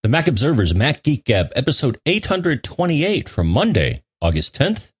Mac Observer's Mac Geek Gab, episode 828 from Monday, August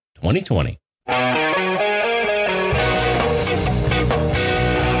 10th, 2020.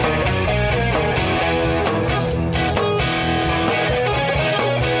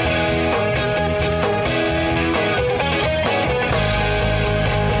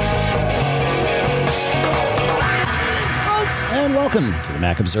 Welcome to the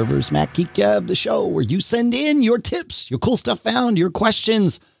Mac Observer's Mac Geek Gab, the show where you send in your tips, your cool stuff found, your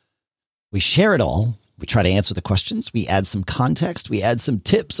questions. We share it all. We try to answer the questions. We add some context. We add some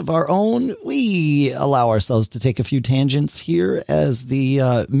tips of our own. We allow ourselves to take a few tangents here as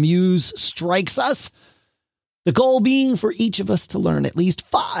the muse strikes us. The goal being for each of us to learn at least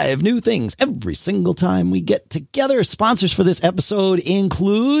 5 new things every single time we get together. Sponsors for this episode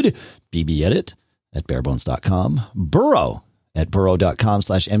include BB Edit at barebones.com, Burrow at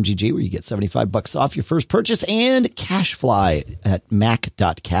burrow.com/MGG, where you get $75 off your first purchase, and Cashfly at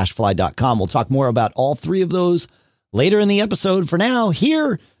mac.cashfly.com. We'll talk more about all 3 of those later in the episode. For now,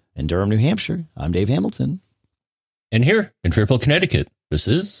 here in Durham, New Hampshire, I'm Dave Hamilton. And here in Fairfield, Connecticut, this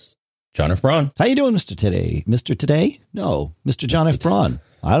is John F. Braun. How you doing, Mr. Today? Mr. Today? No, Mr. John F. Braun.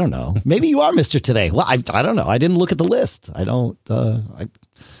 I don't know. Maybe you are Mr. Today. Well, I don't know. I didn't look at the list. I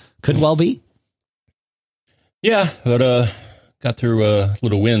could well be. Yeah, but got through a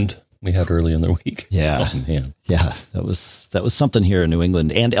little wind we had early in the week. Yeah. Oh, man. Yeah. That was something here in New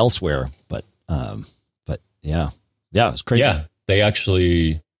England and elsewhere. But yeah. Yeah, it was crazy. Yeah. They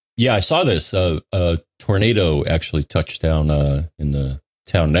actually, I saw this. A tornado actually touched down in the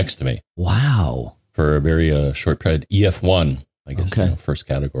town next to me. Wow. For a very short period. EF1, I guess, okay. First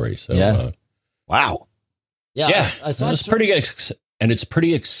category. So, yeah. Wow. Yeah. I saw it. And it's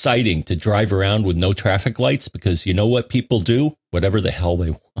pretty exciting to drive around with no traffic lights, because you know what people do? Whatever the hell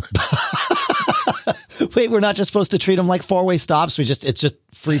they want. Wait, we're not just supposed to treat them like 4-way stops? It's just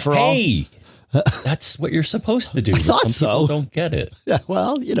free for all? Hey, that's what you're supposed to do. I thought some so. People don't get it. Yeah,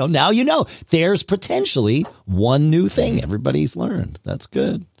 well, now you know. There's potentially one new thing everybody's learned. That's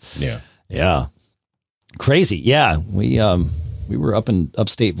good. Yeah. Yeah. Crazy. Yeah. We were up in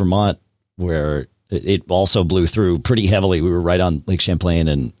upstate Vermont where it also blew through pretty heavily. We were right on Lake Champlain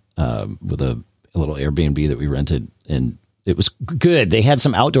and with a little Airbnb that we rented, and it was good. They had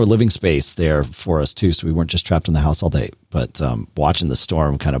some outdoor living space there for us too, so we weren't just trapped in the house all day. But watching the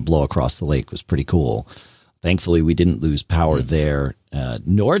storm kind of blow across the lake was pretty cool. Thankfully, we didn't lose power there,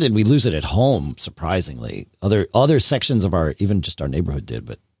 nor did we lose it at home. Surprisingly, other sections of our neighborhood did,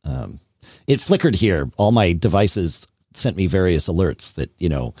 but it flickered here. All my devices sent me various alerts that,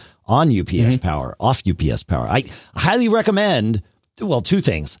 on UPS power, off UPS power. I highly recommend, 2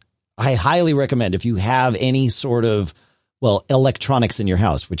 things. I highly recommend, if you have any sort of, electronics in your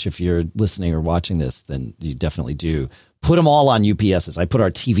house, which if you're listening or watching this, then you definitely do, put them all on UPSs. I put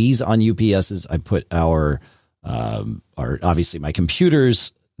our TVs on UPSs. I put our obviously my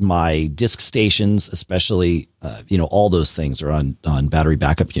computers, my disk stations, especially, all those things are on battery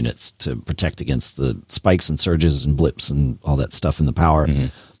backup units to protect against the spikes and surges and blips and all that stuff in the power. Mm-hmm.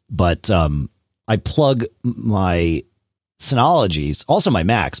 But I plug my Synologies, also my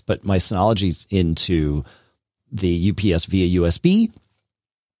Macs, but my Synologies into the UPS via USB.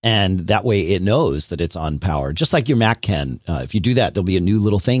 And that way it knows that it's on power, just like your Mac can. If you do that, there'll be a new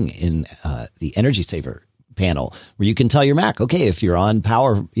little thing in the Energy Saver panel where you can tell your Mac, okay, if you're on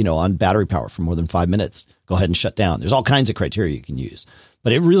power, on battery power for more than 5 minutes, go ahead and shut down. There's all kinds of criteria you can use,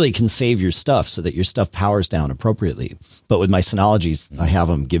 but it really can save your stuff so that your stuff powers down appropriately. But with my Synologies, I have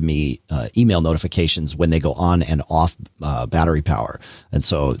them give me email notifications when they go on and off battery power. And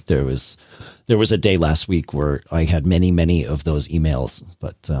so there was a day last week where I had many of those emails,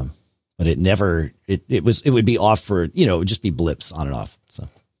 but it never, it would be off for, it would just be blips on and off. So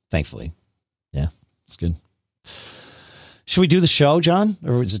thankfully, yeah, it's good. Should we do the show, John,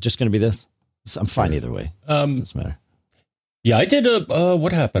 or is it just going to be this? I'm fine either way. Doesn't matter. Yeah, I did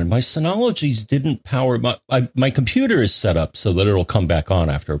what happened? My Synologies didn't power. My computer is set up so that it'll come back on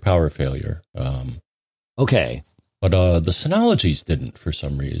after a power failure. Okay. But the Synologies didn't for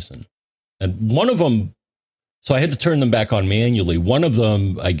some reason. And one of them, so I had to turn them back on manually. One of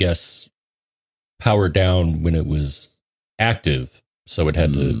them, I guess, powered down when it was active. So it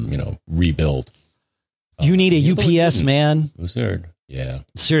had to, rebuild. You need a UPS, man. It was weird. Yeah.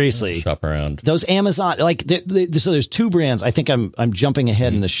 Seriously. Shop around. Those Amazon, so there's 2 brands. I think I'm jumping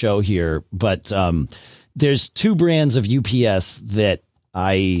ahead in the show here, but there's 2 brands of UPS that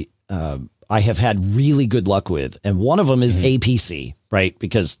I have had really good luck with. And one of them is APC, right?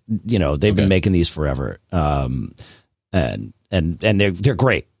 Because, they've been making these forever. And they're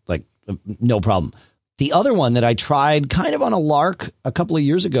great. Like, no problem. The other one that I tried kind of on a lark a couple of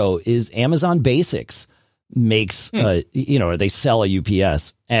years ago is Amazon Basics makes, they sell a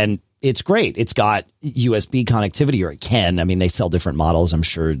UPS, and it's great. It's got USB connectivity, or it can. I mean, they sell different models. I'm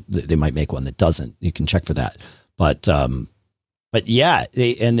sure they might make one that doesn't. You can check for that. But yeah,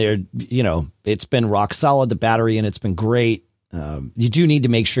 it's been rock solid, the battery, and it's been great. You do need to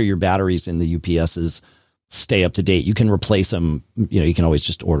make sure your batteries in the UPSs stay up to date. You can replace them. You can always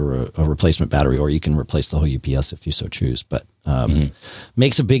just order a replacement battery, or you can replace the whole UPS if you so choose. But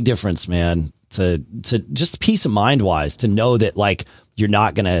makes a big difference, man, to just peace of mind wise, to know that like you're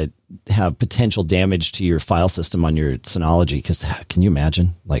not going to have potential damage to your file system on your Synology. Because can you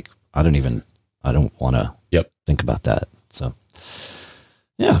imagine? Like, I don't want to think about that. So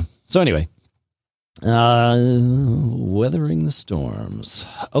yeah. So anyway, weathering the storms.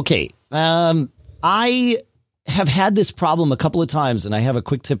 Okay. I have had this problem a couple of times, and I have a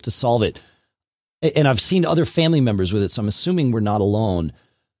quick tip to solve it. And I've seen other family members with it, so I'm assuming we're not alone.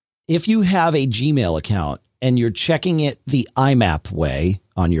 If you have a Gmail account and you're checking it the IMAP way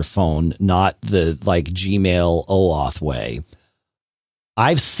on your phone, not the like Gmail OAuth way,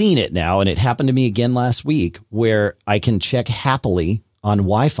 I've seen it now, and it happened to me again last week, where I can check happily on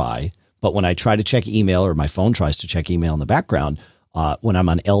Wi-Fi, but when I try to check email, or my phone tries to check email in the background, when I'm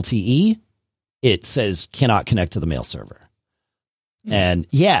on LTE, it says cannot connect to the mail server. And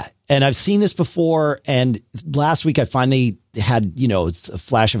and I've seen this before. And last week I finally had, it's a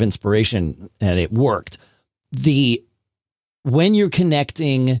flash of inspiration, and it worked. When you're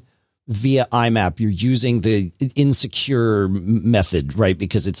connecting via IMAP, you're using the insecure method, right?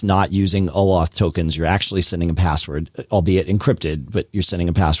 Because it's not using OAuth tokens. You're actually sending a password, albeit encrypted, but you're sending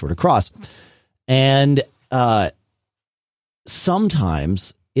a password across. And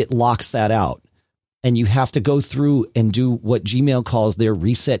sometimes it locks that out. And you have to go through and do what Gmail calls their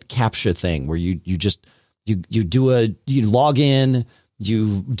reset CAPTCHA thing, where you log in,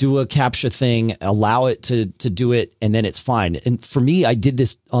 you do a CAPTCHA thing, allow it to do it, and then it's fine. And for me, I did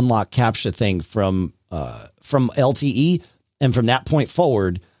this unlock CAPTCHA thing from LTE, and from that point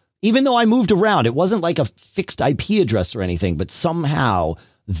forward, even though I moved around, it wasn't like a fixed IP address or anything, but somehow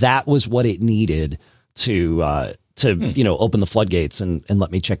that was what it needed to open the floodgates and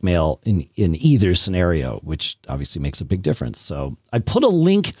let me check mail in either scenario, which obviously makes a big difference. So I put a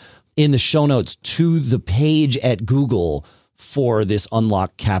link in the show notes to the page at Google for this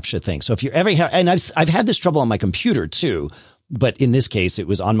unlock CAPTCHA thing. So if you're ever, and I've had this trouble on my computer too, but in this case, it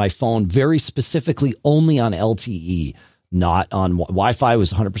was on my phone, very specifically only on LTE, not on Wi-Fi.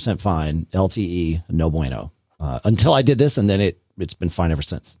 Was 100% fine. LTE, no bueno, until I did this. And then it's been fine ever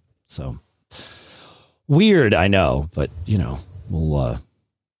since. So weird, I know, but it's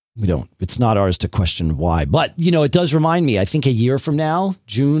not ours to question why. But it does remind me, I think a year from now,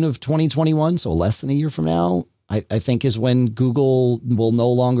 June of 2021, so less than a year from now, I think is when Google will no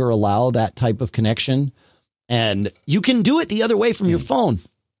longer allow that type of connection. And you can do it the other way from your phone.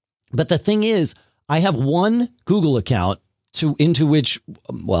 But the thing is, I have one Google account into which,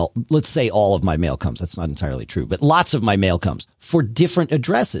 well, let's say all of my mail comes. That's not entirely true, but lots of my mail comes for different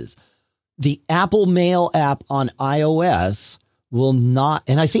addresses. The Apple Mail app on iOS will not,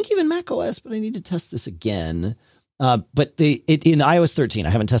 and I think even Mac OS, but I need to test this again. But in iOS 13, I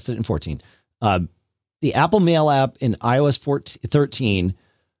haven't tested it in 14. The Apple Mail app in iOS 13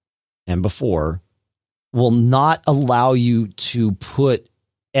 and before will not allow you to put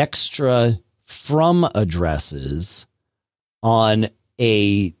extra from addresses on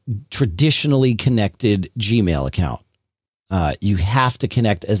a traditionally connected Gmail account. You have to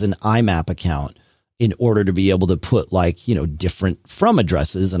connect as an IMAP account in order to be able to put different from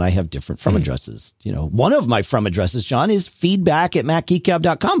addresses. And I have different from addresses. One of my from addresses, John, is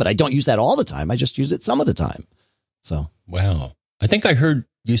feedback@macgeekgab.com, but I don't use that all the time. I just use it some of the time. So, wow. I think I heard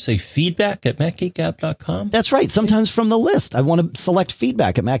you say feedback@macgeekgab.com. That's right. Sometimes from the list, I want to select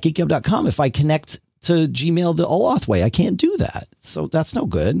feedback@macgeekgab.com. If I connect to Gmail the OAuth way, I can't do that. So that's no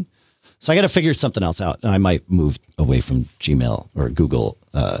good. So I got to figure something else out. And I might move away from Gmail or Google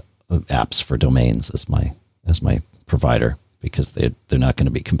apps for domains as my provider, because they're not going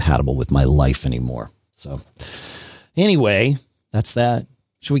to be compatible with my life anymore. So anyway, that's that.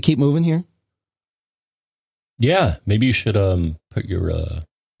 Should we keep moving here? Yeah, maybe you should put your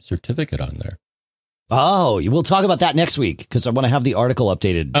certificate on there. Oh, we'll talk about that next week, because I want to have the article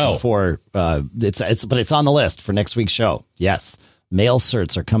updated before but it's on the list for next week's show. Yes, mail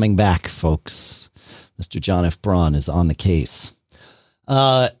certs are coming back, folks. Mr. John F. Braun is on the case.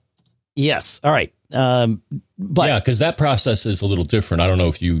 Yes. All right. But yeah, because that process is a little different. I don't know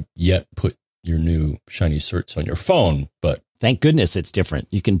if you yet put your new shiny certs on your phone, but thank goodness it's different.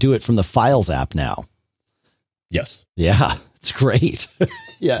 You can do it from the Files app now. Yes. Yeah, it's great.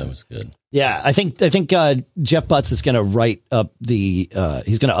 Yeah, that was good. Yeah, I think Jeff Butts is going to write up he's going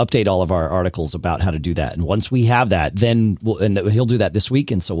to update all of our articles about how to do that. And once we have that, then and he'll do that this week.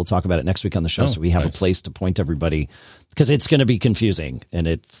 And so we'll talk about it next week on the show. So we have a place to point everybody, because it's going to be confusing, and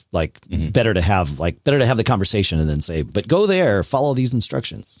it's like better to have the conversation and then say, but go there, follow these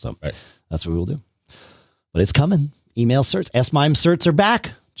instructions. So that's what we'll do. But it's coming. Email certs, S-MIME certs are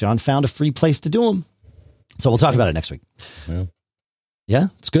back. John found a free place to do them. So we'll talk about it next week. Yeah,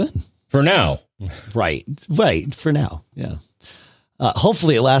 it's good. For now. Right. For now. Yeah.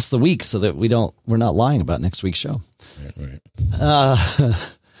 Hopefully it lasts the week so that we're not lying about next week's show. Right.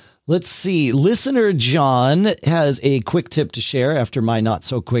 Let's see. Listener John has a quick tip to share after my not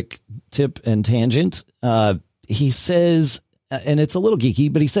so quick tip and tangent. He says, and it's a little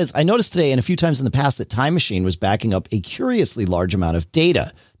geeky, but he says, I noticed today and a few times in the past that Time Machine was backing up a curiously large amount of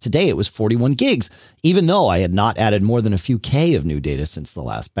data. Today it was 41 gigs, even though I had not added more than a few K of new data since the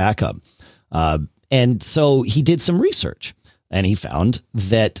last backup. And so he did some research, and he found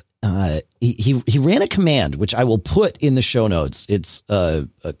that he ran a command, which I will put in the show notes. It's a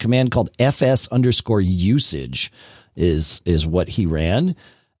command called fs_usage is what he ran.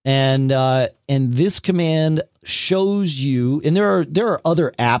 And this command shows you, and there are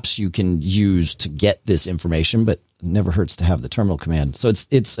other apps you can use to get this information, but it never hurts to have the terminal command. So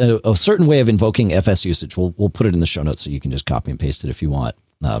it's a certain way of invoking FS usage. We'll put it in the show notes so you can just copy and paste it if you want.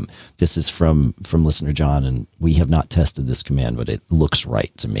 This is from listener John, and we have not tested this command, but it looks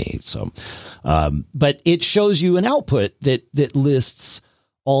right to me. So, but it shows you an output that lists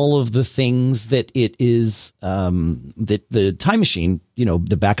all of the things that it is, that the Time Machine,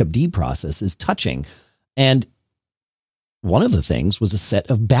 the backup D process is touching. And one of the things was a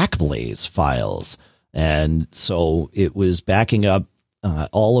set of Backblaze files. And so it was backing up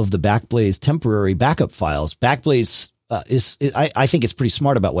all of the Backblaze temporary backup files. Backblaze I think it's pretty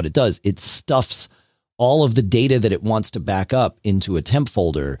smart about what it does. It stuffs all of the data that it wants to back up into a temp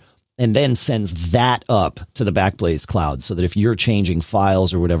folder and then sends that up to the Backblaze cloud, so that if you're changing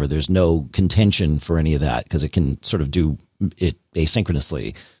files or whatever, there's no contention for any of that, because it can sort of do it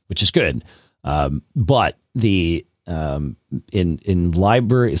asynchronously, which is good. But the in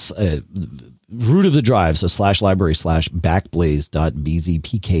libraries, root of the drive, so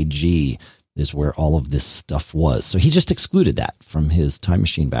 /library/backblaze.bzpkg is where all of this stuff was. So he just excluded that from his Time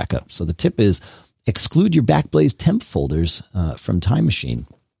Machine backup. So the tip is exclude your Backblaze temp folders from Time Machine,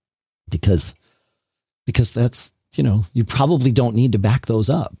 because that's, you probably don't need to back those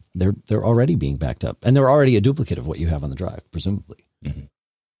up. They're already being backed up, and they're already a duplicate of what you have on the drive, presumably. Mm-hmm.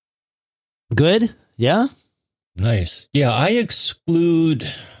 Good. Yeah. Nice. Yeah. I exclude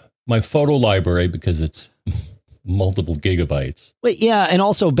my photo library because it's multiple gigabytes. Wait, yeah. And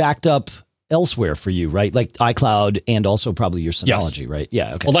also backed up elsewhere for you, right? Like iCloud, and also probably your Synology, right?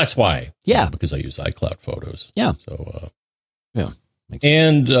 Yeah. Okay. Well, that's why. Yeah. Because I use iCloud photos. Yeah. So, yeah.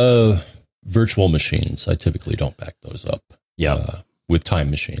 And virtual machines, I typically don't back those up. Yeah. With Time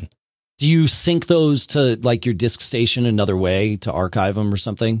Machine. Do you sync those to like your disk station another way to archive them or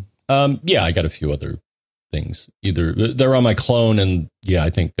something? Yeah, I got a few other things. Either they're on my clone, and I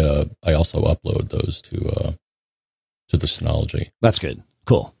think I also upload those to the Synology. That's good.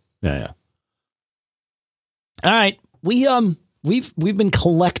 Cool. Yeah. All right. We've been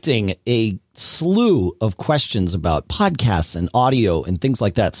collecting a slew of questions about podcasts and audio and things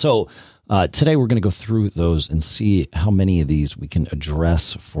like that. So today we're going to go through those and see how many of these we can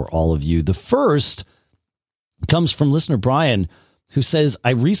address for all of you. The first comes from listener Brian, who says,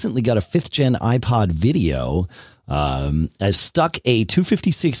 I recently got a 5th gen iPod video. I stuck a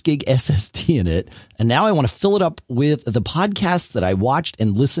 256 gig SSD in it, and now I want to fill it up with the podcasts that I watched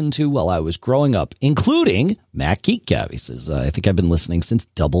and listened to while I was growing up, including Mac Geek Gab. He says, I think I've been listening since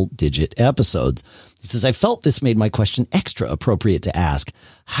double-digit episodes. He says, I felt this made my question extra appropriate to ask.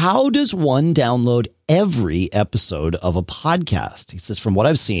 How does one download every episode of a podcast? He says, from what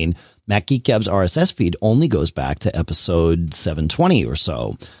I've seen, Mac Geek Gab's RSS feed only goes back to episode 720 or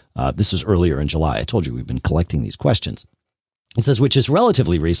so. This was earlier in July. I told you we've been collecting these questions. It says, which is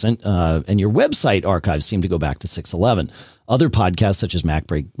relatively recent, and your website archives seem to go back to 611. Other podcasts, such as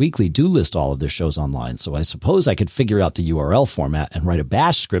MacBreak Weekly, do list all of their shows online, so I suppose I could figure out the URL format and write a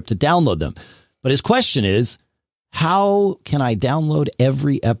bash script to download them. But his question is, how can I download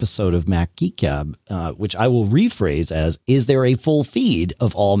every episode of Mac Geek Gab, which I will rephrase as, is there a full feed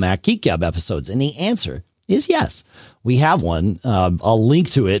of all Mac Geek Gab episodes? And the answer is yes. We have one. I'll link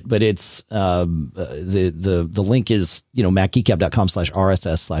to it, but it's the link is,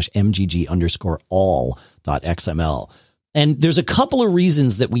 macgeekgab.com/RSS/MGG_all.xml. And there's a couple of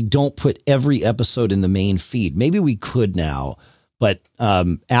reasons that we don't put every episode in the main feed. Maybe we could now, but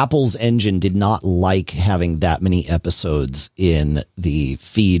Apple's engine did not like having that many episodes in the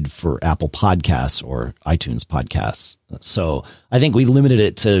feed for Apple Podcasts or iTunes Podcasts. So I think we limited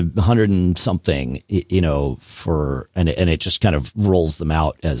it to 100 and something, you know, and it just kind of rolls them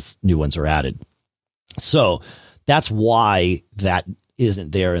out as new ones are added. So that's why that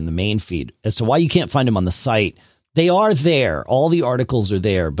isn't there in the main feed. As to why you can't find them on the site, they are there. All the articles are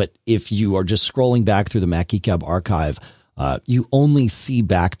there. But if you are just scrolling back through the Mac Geek Gab archive, you only see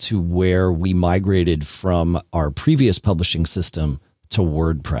back to where we migrated from our previous publishing system to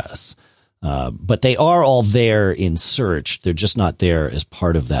WordPress. But they are all there in search. They're just not there as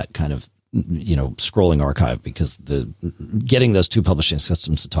part of that kind of, you know, scrolling archive, because getting those two publishing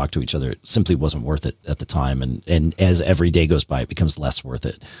systems to talk to each other simply wasn't worth it at the time. And as every day goes by, it becomes less worth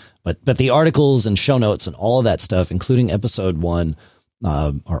it. But the articles and show notes and all of that stuff, including episode 1,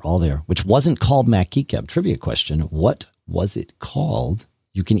 are all there, which wasn't called Mac Geek Gab. Trivia question. What was it called?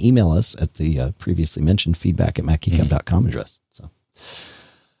 You can email us at the previously mentioned feedback@macgeekgab.com address.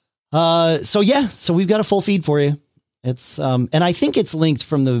 So we've got a full feed for you. It's and I think it's linked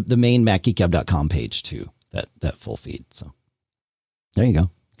from the main macgeekgab.com page to that full feed. So there you go.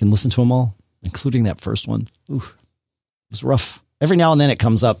 You can listen to them all, including that first one. Ooh, it was rough. Every now and then it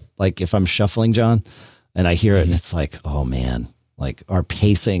comes up, like if I'm shuffling, John, and I hear it, and it's like, oh man, like our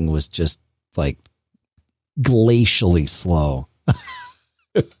pacing was just like glacially slow.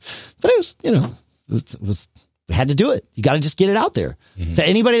 But it was, you know, it was we had to do it. You got to just get it out there. To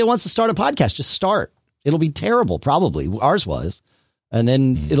anybody that wants to start a podcast, just start. It'll be terrible, probably. Ours was. And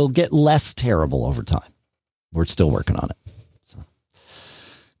then it'll get less terrible over time. We're still working on it. So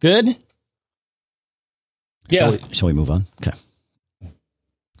good. Yeah. Shall we move on? Okay.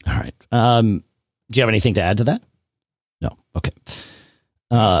 All right. Do you have anything to add to that? No. Okay.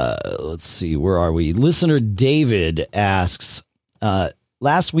 Let's see. Where are we? Listener David asks,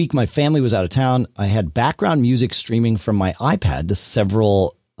 last week my family was out of town. I had background music streaming from my iPad to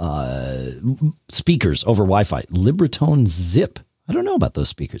several speakers over Wi-Fi. Libratone Zip. I don't know about those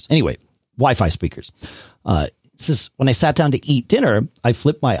speakers. Anyway, Wi-Fi speakers. Says, when I sat down to eat dinner, I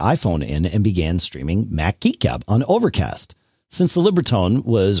flipped my iPhone in and began streaming Mac Geek Gab on Overcast. Since the Libratone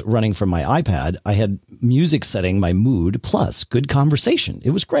was running from my iPad, I had music setting my mood plus good conversation. It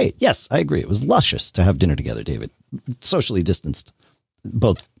was great. Yes, I agree. It was luscious to have dinner together, David. Socially distanced,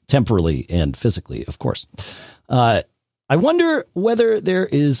 both temporally and physically, of course. I wonder whether there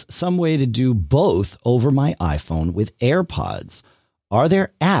is some way to do both over my iPhone with AirPods. Are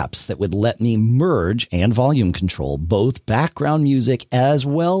there apps that would let me merge and volume control both background music as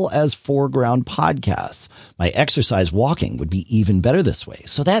well as foreground podcasts? My exercise walking would be even better this way.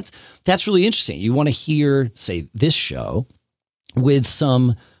 So that's really interesting. You want to hear, say, this show with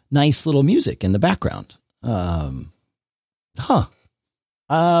some nice little music in the background. I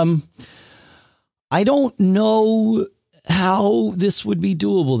don't know how this would be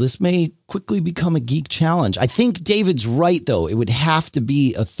doable. This may quickly become a geek challenge. I think David's right, though. It would have to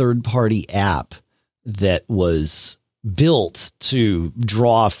be a third-party app that was built to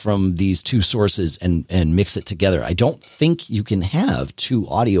draw from these two sources and mix it together. I don't think you can have two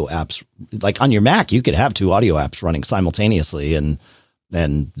audio apps. Like on your Mac, you could have two audio apps running simultaneously, and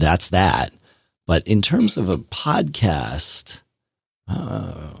that's that. But in terms of a podcast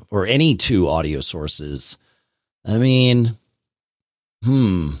or any two audio sources, I mean,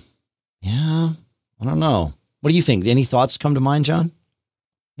 yeah, I don't know. What do you think? Any thoughts come to mind, John?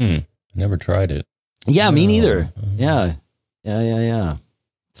 Never tried it. Yeah, me neither. Yeah. I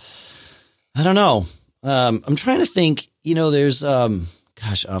don't know. I'm trying to think, you know, there's,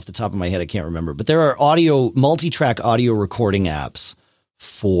 gosh, off the top of my head, I can't remember, but there are multi-track audio recording apps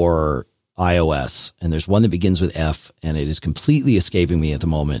for iOS. And there's one that begins with F, and it is completely escaping me at the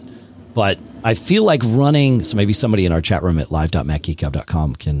moment. But I feel like running, so maybe somebody in our chat room at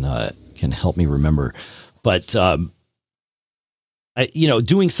live.macgeekgab.com can help me remember. But,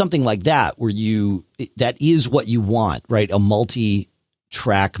 doing something like that where that is what you want, right? A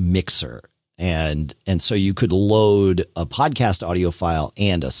multi-track mixer. And so you could load a podcast audio file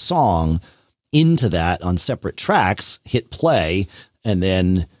and a song into that on separate tracks, hit play, and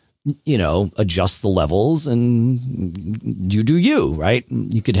then adjust the levels, and you do you, right?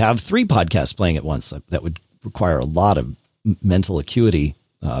 You could have 3 podcasts playing at once. That would require a lot of mental acuity,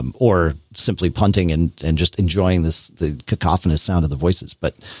 or simply punting and just enjoying the cacophonous sound of the voices.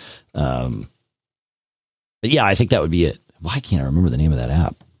 But yeah, I think that would be it. Why can't I remember the name of that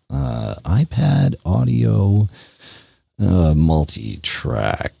app? iPad audio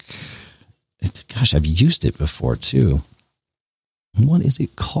multi-track. Gosh, I've used it before too. What is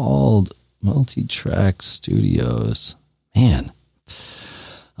it called? Multi-Track Studios. Man,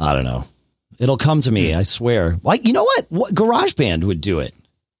 I don't know. It'll come to me, I swear. Like, you know what? GarageBand would do it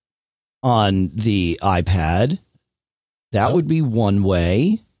on the iPad. That would be one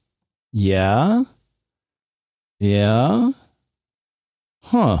way. Yeah. Yeah.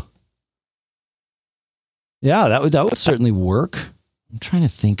 Huh. Yeah, that would certainly work. I'm trying to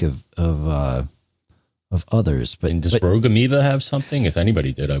think of others, but does Rogue Amoeba have something? If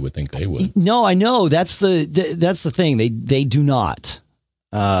anybody did, I would think they would. No, I know that's the thing. They do not.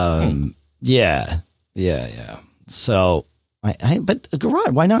 Yeah. So but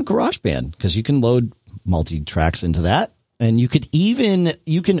why not GarageBand? Because you can load multi-tracks into that, and you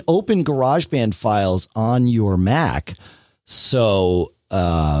can open GarageBand files on your Mac. So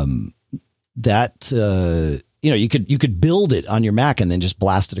you could build it on your Mac and then just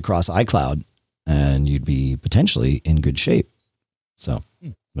blast it across iCloud, and you'd be potentially in good shape. So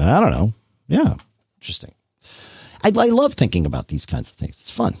I don't know. Yeah, interesting. I love thinking about these kinds of things. It's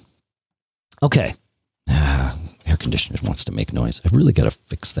fun. Okay. Air conditioner wants to make noise. I really got to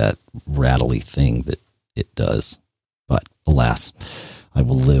fix that rattly thing that it does. But alas, I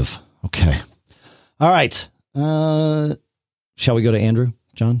will live. Okay. All right. Shall we go to Andrew,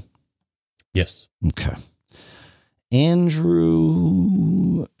 John? Yes. Okay.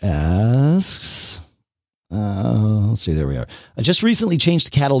 Andrew asks, let's see, there we are. I just recently changed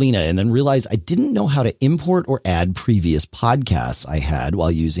to Catalina and then realized I didn't know how to import or add previous podcasts I had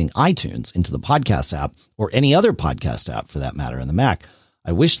while using iTunes into the podcast app, or any other podcast app for that matter, in the Mac.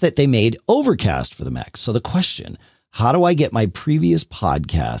 I wish that they made Overcast for the Mac. So the question, how do I get my previous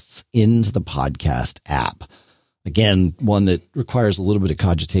podcasts into the podcast app? Again, one that requires a little bit of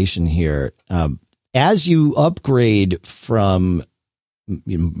cogitation here. As you upgrade from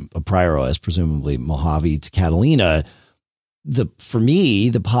a prior OS, presumably Mojave, to Catalina, for me,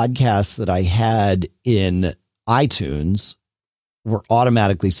 the podcasts that I had in iTunes were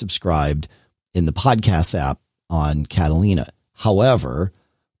automatically subscribed in the podcast app on Catalina. However,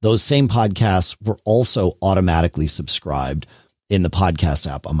 those same podcasts were also automatically subscribed in the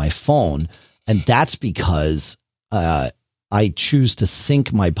podcast app on my phone. And that's because I choose to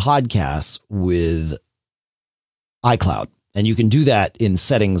sync my podcasts with iCloud, and you can do that in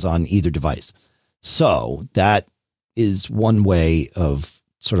settings on either device. So that is one way of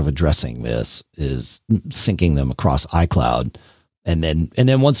sort of addressing this, is syncing them across iCloud. And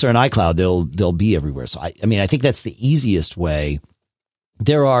then once they're in iCloud, they'll be everywhere. So I think that's the easiest way.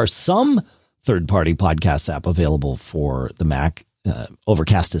 There are some third-party podcast app available for the Mac.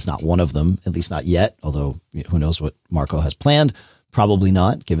 Overcast is not one of them, at least not yet, although who knows what Marco has planned. Probably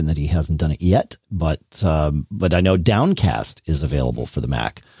not, given that he hasn't done it yet. But I know Downcast is available for the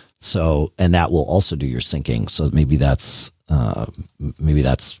Mac. So, and that will also do your syncing. So maybe that's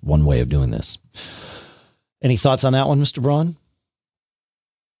one way of doing this. Any thoughts on that one, Mr. Braun?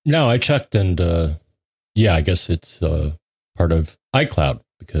 No, I checked, and I guess it's part of iCloud,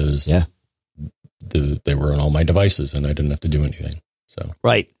 because they were on all my devices and I didn't have to do anything. So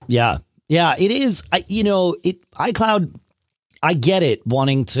right. Yeah, it is. iCloud, I get it,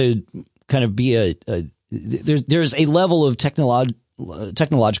 wanting to kind of be there's a level of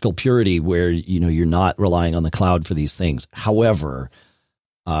technological purity where, you're not relying on the cloud for these things. However,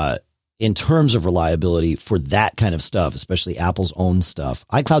 in terms of reliability for that kind of stuff, especially Apple's own stuff,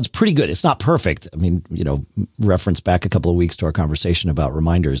 iCloud's pretty good. It's not perfect. I mean, reference back a couple of weeks to our conversation about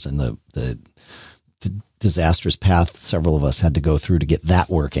reminders and the disastrous path several of us had to go through to get that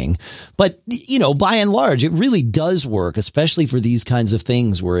working. But, by and large, it really does work, especially for these kinds of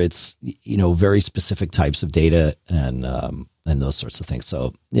things where it's, very specific types of data and those sorts of things.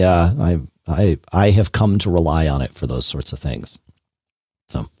 So, yeah, I have come to rely on it for those sorts of things.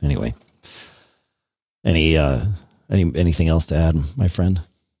 So anyway, anything else to add, my friend?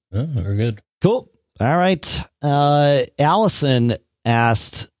 Oh, we're good. Cool. All right. Allison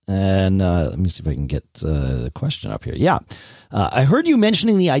asked, and let me see if I can get the question up here. Yeah. I heard you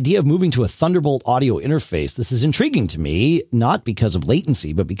mentioning the idea of moving to a Thunderbolt audio interface. This is intriguing to me, not because of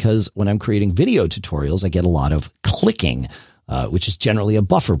latency, but because when I'm creating video tutorials, I get a lot of clicking, which is generally a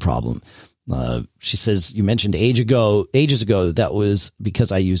buffer problem. She says, you mentioned ages ago, that was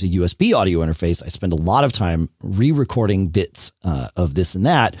because I use a USB audio interface. I spend a lot of time re-recording bits of this and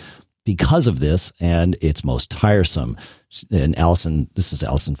that because of this, and it's most tiresome. And this is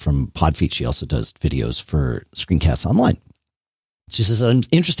Allison from Podfeet. She also does videos for Screencasts Online. She says, I'm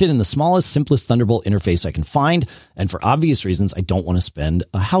interested in the smallest, simplest Thunderbolt interface I can find, and for obvious reasons, I don't want to spend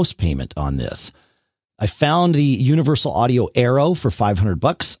a house payment on this. I found the Universal Audio Aero for $500.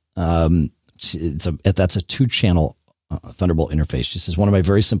 That's a 2-channel Thunderbolt interface. She says, one of my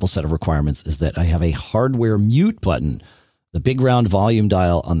very simple set of requirements is that I have a hardware mute button. The big round volume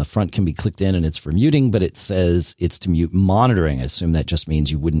dial on the front can be clicked in and it's for muting, but it says it's to mute monitoring. I assume that just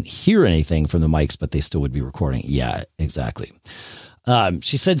means you wouldn't hear anything from the mics, but they still would be recording. Yeah, exactly.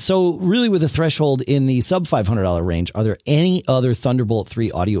 She said, so really with a threshold in the sub $500 range, are there any other Thunderbolt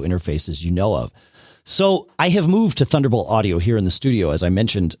 3 audio interfaces you know of? So I have moved to Thunderbolt audio here in the studio, as I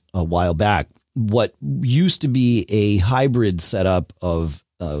mentioned a while back. What used to be a hybrid setup of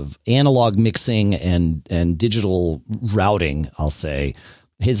analog mixing and digital routing, I'll say,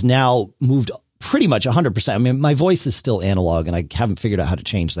 has now moved pretty much 100%. I mean, my voice is still analog, and I haven't figured out how to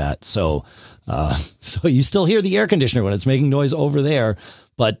change that. So you still hear the air conditioner when it's making noise over there.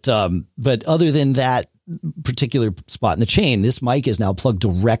 But other than that particular spot in the chain, this mic is now plugged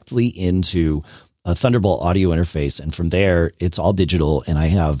directly into a Thunderbolt audio interface, and from there, it's all digital. And I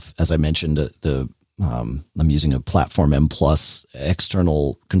have, as I mentioned, I'm using a Platform M Plus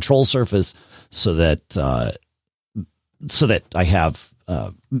external control surface so that I have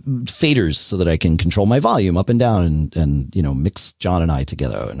faders so that I can control my volume up and down and mix John and I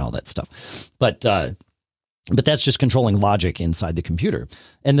together and all that stuff. But that's just controlling logic inside the computer.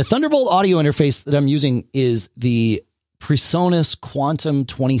 And the Thunderbolt audio interface that I'm using is the PreSonus Quantum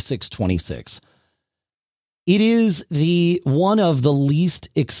 2626. It is one of the least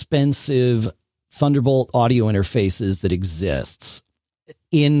expensive Thunderbolt audio interfaces that exists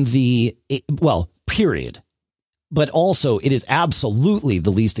period. But also it is absolutely the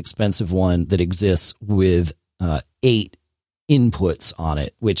least expensive one that exists with 8 inputs on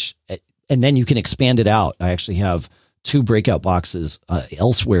it, and then you can expand it out. I actually have 2 breakout boxes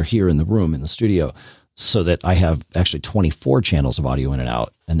elsewhere here in the room in the studio, so that I have actually 24 channels of audio in and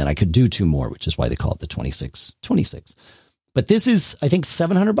out. And then I could do 2 more, which is why they call it the 2626. But this is, I think,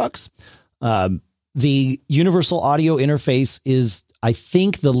 $700. The universal audio interface is, I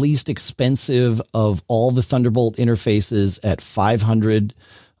think, the least expensive of all the Thunderbolt interfaces at $500.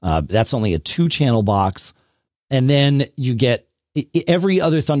 That's only a 2-channel box. And then you get every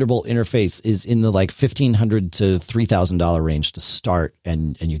other Thunderbolt interface is in the $1,500 to $3,000 range to start,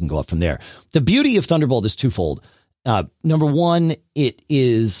 and you can go up from there. The beauty of Thunderbolt is twofold. Number one, it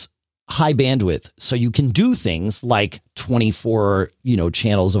is high bandwidth, so you can do things like 24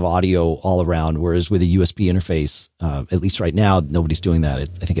 channels of audio all around, whereas with a USB interface, at least right now, nobody's doing that. I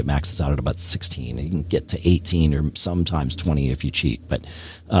think it maxes out at about 16. You can get to 18 or sometimes 20 if you cheat, but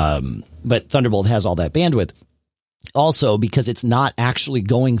Thunderbolt has all that bandwidth. Also, because it's not actually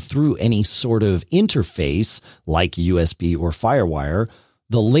going through any sort of interface like USB or FireWire,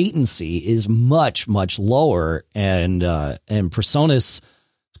 the latency is much, much lower. And PreSonus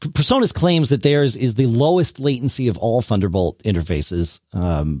claims that theirs is the lowest latency of all Thunderbolt interfaces.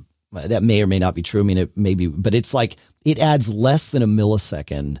 That may or may not be true. I mean, it may be, but it's it adds less than a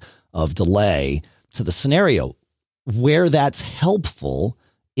millisecond of delay to the scenario. Where that's helpful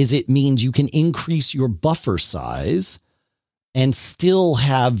is it means you can increase your buffer size and still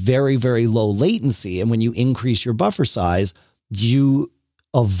have very, very low latency. And when you increase your buffer size, you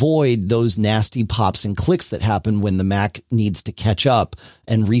avoid those nasty pops and clicks that happen when the Mac needs to catch up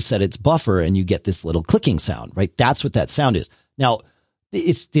and reset its buffer, and you get this little clicking sound, right? That's what that sound is. Now,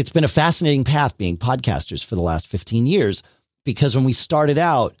 it's been a fascinating path being podcasters for the last 15 years, because when we started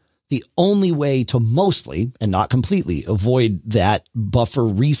out, the only way to mostly and not completely avoid that buffer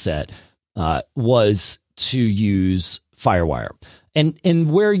reset was to use FireWire. And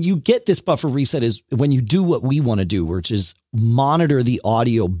where you get this buffer reset is when you do what we want to do, which is monitor the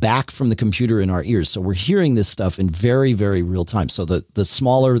audio back from the computer in our ears. So we're hearing this stuff in very, very real time. So the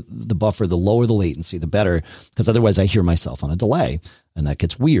smaller the buffer, the lower the latency, the better, because otherwise I hear myself on a delay, and that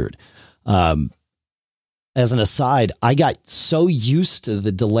gets weird. As an aside, I got so used to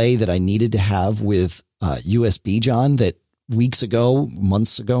the delay that I needed to have with USB, John, that months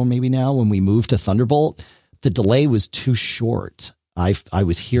ago, maybe now, when we moved to Thunderbolt, the delay was too short. I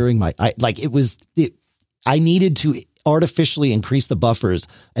was hearing I needed to artificially increase the buffers,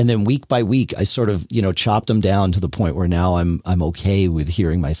 and then week by week, I sort of, chopped them down to the point where now I'm okay with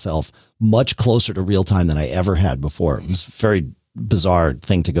hearing myself much closer to real time than I ever had before. It was very bizarre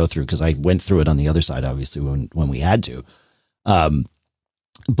thing to go through, because I went through it on the other side, obviously, when we had to.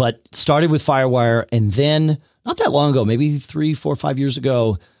 But started with FireWire, and then not that long ago, maybe 3, 4, 5 years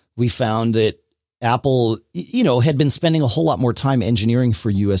ago, we found that Apple, had been spending a whole lot more time engineering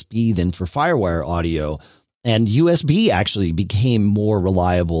for USB than for FireWire audio. And USB actually became more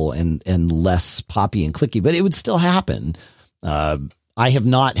reliable and less poppy and clicky, but it would still happen. I have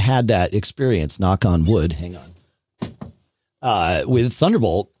not had that experience, knock on wood, hang on, with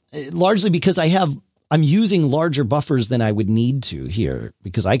Thunderbolt, largely because I have I'm using larger buffers than I would need to here,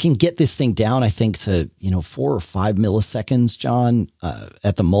 because I can get this thing down, I think, to, 4 or 5 milliseconds, John.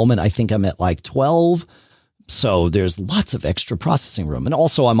 At the moment, I think I'm at like 12. So there's lots of extra processing room. And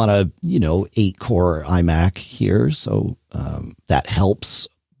also I'm on a, 8-core iMac here. So that helps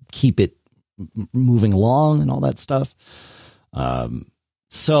keep it moving along and all that stuff.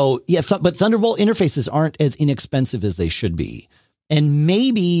 So yeah, but Thunderbolt interfaces aren't as inexpensive as they should be. And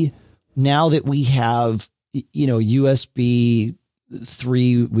maybe now that we have, USB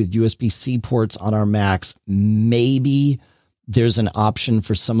 3 with USB-C ports on our Macs, maybe there's an option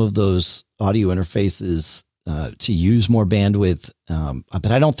for some of those audio interfaces to use more bandwidth.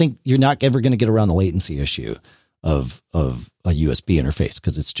 But I don't think you're not ever going to get around the latency issue of a USB interface,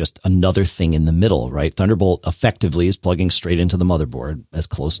 because it's just another thing in the middle, right? Thunderbolt effectively is plugging straight into the motherboard, as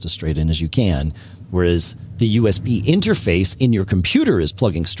close to straight in as you can, whereas the USB interface in your computer is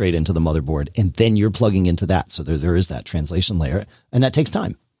plugging straight into the motherboard, and then you're plugging into that. So there is that translation layer, and that takes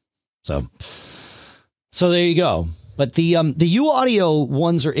time. So there you go. But the U Audio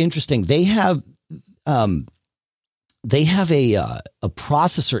ones are interesting. They have a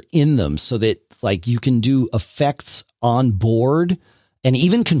processor in them, so that like you can do effects on board and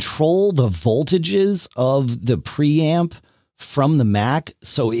even control the voltages of the preamp from the Mac.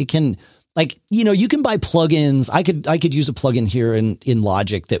 So it can, like, you can buy plugins. I could use a plugin here in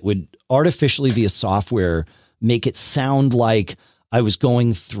Logic that would artificially via software make it sound like I was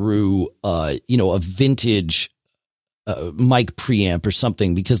going through a vintage mic preamp or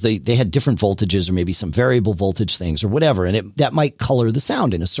something, because they had different voltages or maybe some variable voltage things or whatever. And that might color the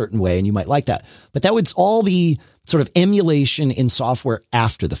sound in a certain way, and you might like that. But that would all be sort of emulation in software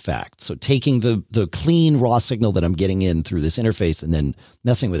after the fact. So taking the clean raw signal that I'm getting in through this interface and then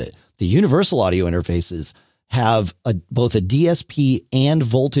messing with it. The universal audio interfaces have both a DSP and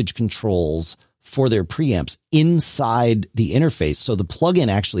voltage controls for their preamps inside the interface. So the plugin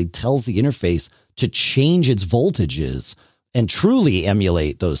actually tells the interface to change its voltages and truly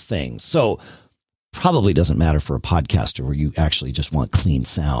emulate those things. So probably doesn't matter for a podcaster where you actually just want clean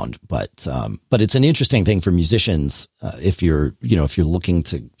sound, but it's an interesting thing for musicians. If you're looking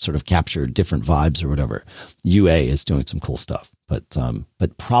to sort of capture different vibes or whatever, UA is doing some cool stuff, but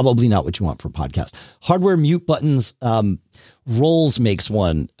probably not what you want for a podcast. Hardware mute buttons. Rolls makes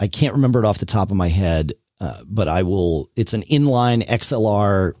one. I can't remember it off the top of my head, but it's an inline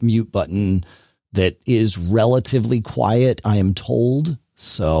XLR mute button that is relatively quiet, I am told.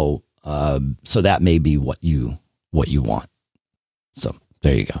 So that may be what you want. So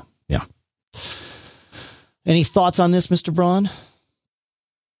there you go. Yeah. Any thoughts on this, Mr. Braun?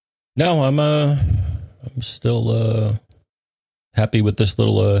 No, I'm still happy with this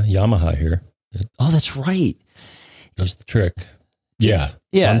little Yamaha here. Oh, that's right. Does the trick. Yeah.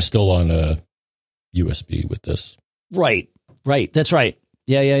 I'm still on a USB with this. Right. That's right.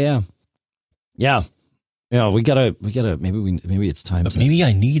 Yeah. We gotta. Maybe it's time. But maybe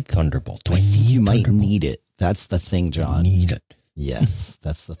I need Thunderbolt. Do I need you Thunderbolt? Might need it. That's the thing, John. I need it. Yes,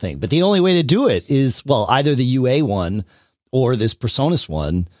 that's the thing. But the only way to do it is, well, either the UA one or this PreSonus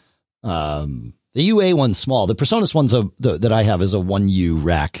one. The UA one's small. The PreSonus one's that I have is a 1U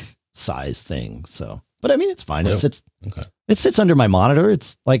rack size thing. So, but I mean, it's fine. It sits under my monitor.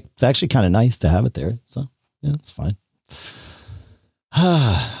 It's actually kind of nice to have it there. So yeah, it's fine.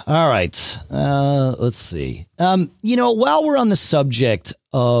 All right. Let's see. While we're on the subject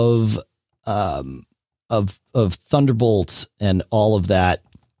of Thunderbolt and all of that,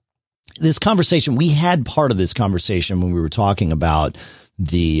 this conversation, we had part of this conversation when we were talking about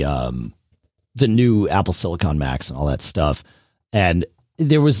the new Apple Silicon Macs and all that stuff. And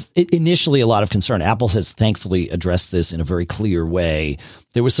there was initially a lot of concern. Apple has thankfully addressed this in a very clear way.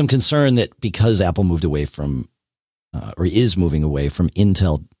 There was some concern that because Apple moved away from or is moving away from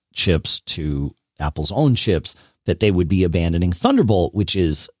Intel chips to Apple's own chips, that they would be abandoning Thunderbolt, which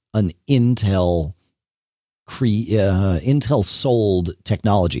is an Intel sold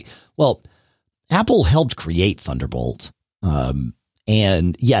technology. Well, Apple helped create Thunderbolt.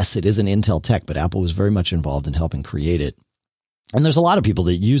 And yes, it is an Intel tech, but Apple was very much involved in helping create it. And there's a lot of people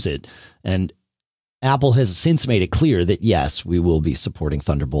that use it. And Apple has since made it clear that, yes, we will be supporting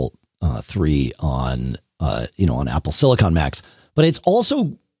Thunderbolt 3 on Apple Silicon Macs. But it's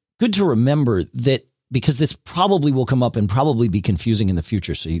also good to remember that, because this probably will come up and probably be confusing in the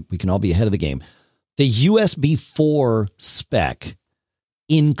future, so we can all be ahead of the game. The USB 4 spec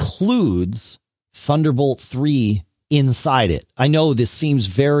includes Thunderbolt 3 inside it. I know this seems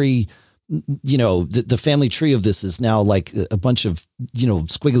very, the family tree of this is now like a bunch of,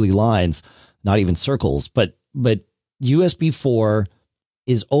 squiggly lines, not even circles, but USB 4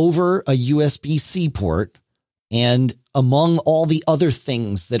 is over a USB-C port, and among all the other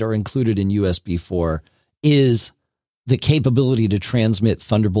things that are included in USB 4 is the capability to transmit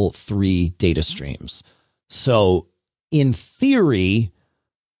Thunderbolt 3 data streams. So in theory,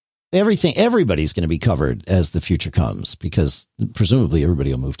 everybody's going to be covered as the future comes, because presumably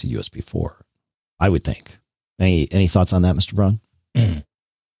everybody will move to USB 4, I would think. Any thoughts on that, Mr. Braun?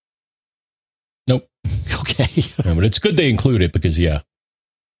 Nope. Okay. No, but it's good they include it because,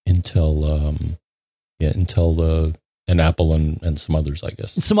 Intel, and Apple and some others, I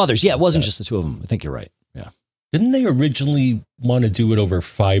guess. Some others. Yeah, it wasn't just the two of them. I think you're right. Yeah. Didn't they originally want to do it over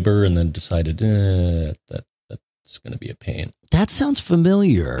fiber and then decided that's going to be a pain? That sounds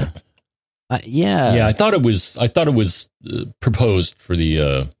familiar. Yeah. Yeah, I thought it was proposed for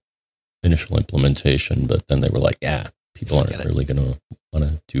the initial implementation, but then they were like, people aren't really going to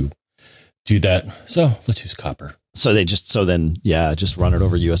want to do that. So let's use copper. So just run it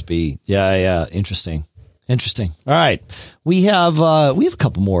over USB. Yeah. Interesting. All right. We have a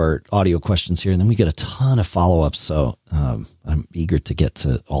couple more audio questions here, and then we get a ton of follow-ups. So I'm eager to get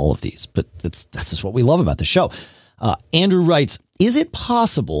to all of these, but that's just what we love about the show. Andrew writes, is it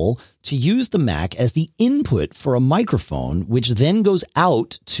possible to use the Mac as the input for a microphone, which then goes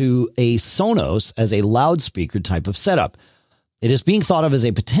out to a Sonos as a loudspeaker type of setup? It is being thought of as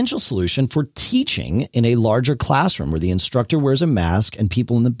a potential solution for teaching in a larger classroom where the instructor wears a mask and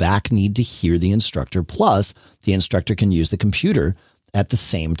people in the back need to hear the instructor. Plus, the instructor can use the computer at the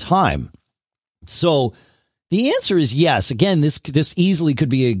same time. So the answer is yes. Again, this easily could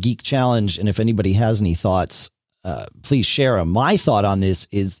be a geek challenge. And if anybody has any thoughts, please share them. My thought on this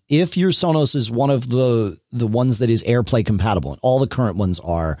is, if your Sonos is one of the ones that is AirPlay compatible, and all the current ones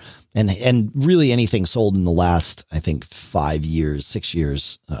are, and really anything sold in the last, I think, 6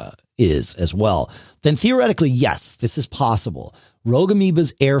 years is as well, then theoretically, yes, this is possible. Rogue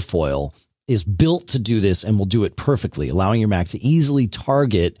Amoeba's airfoil is built to do this and will do it perfectly, allowing your Mac to easily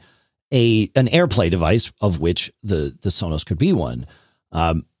target an AirPlay device, of which the Sonos could be one.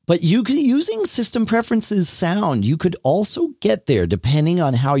 But you could, using system preferences sound, you could also get there depending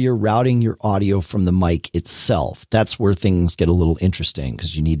on how you're routing your audio from the mic itself. That's where things get a little interesting,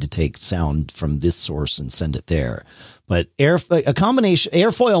 because you need to take sound from this source and send it there. But a combination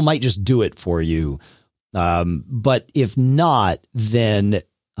airfoil might just do it for you. But if not, then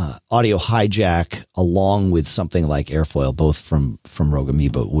Audio Hijack, along with something like airfoil, both from Rogue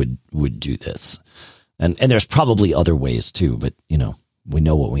Amoeba, would do this. And there's probably other ways too, but we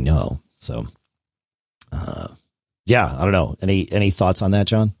know what we know. So, I don't know. Any thoughts on that,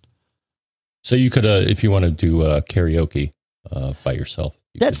 John? So you could, if you want to do karaoke by yourself,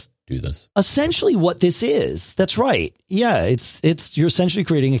 that's do this. Essentially what this is. That's right. Yeah. It's you're essentially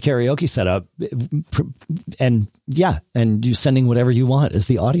creating a karaoke setup, and you're sending whatever you want as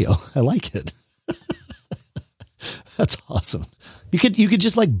the audio. I like it. That's awesome. You could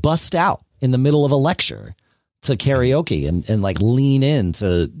just like bust out in the middle of a lecture to karaoke and like lean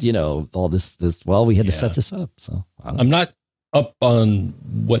into, all this, we had to set this up. So I'm not up on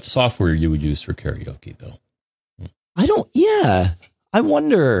what software you would use for karaoke though. I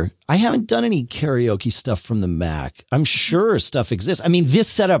wonder, I haven't done any karaoke stuff from the Mac. I'm sure stuff exists. I mean, this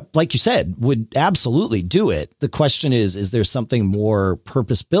setup, like you said, would absolutely do it. The question is there something more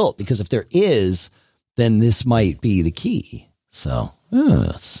purpose built? Because if there is, then this might be the key. So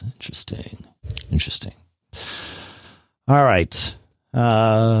that's interesting. All right.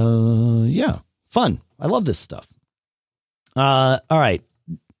 Fun. I love this stuff. All right.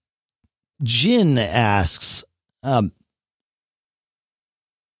 Jin asks, my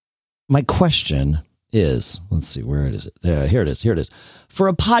question is, let's see, where it is. Here it is. For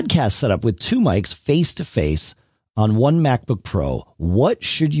a podcast setup with two mics face to face on one MacBook Pro, what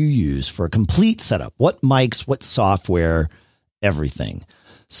should you use for a complete setup? What mics, what software, everything.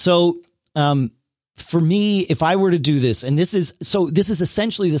 So, for me, if I were to do this, and this is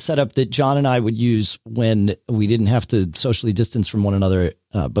essentially the setup that John and I would use when we didn't have to socially distance from one another,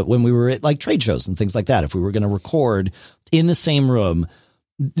 but when we were at like trade shows and things like that, if we were going to record in the same room,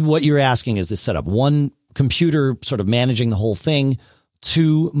 what you're asking is this setup: one computer sort of managing the whole thing,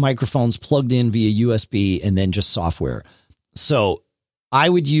 two microphones plugged in via USB, and then just software. So I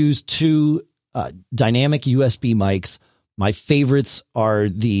would use two dynamic USB mics. My favorites are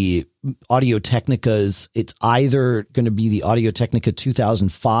the Audio-Technicas. It's either going to be the Audio-Technica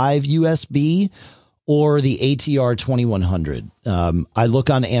 2005 USB or the ATR 2100. I look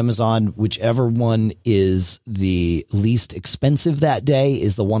on Amazon, whichever one is the least expensive that day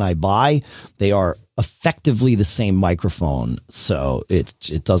is the one I buy. They are effectively the same microphone, so it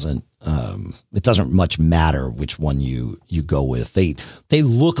doesn't it doesn't much matter which one you go with. They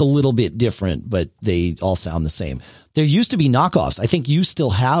look a little bit different, but they all sound the same. There used to be knockoffs. I think you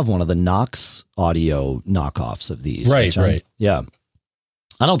still have one of the Knox audio knockoffs of these. Right. Yeah.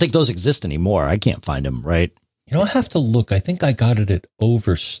 I don't think those exist anymore. I can't find them, right? You know, I have to look. I think I got it at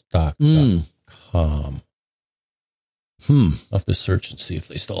overstock.com. I'll have to search and see if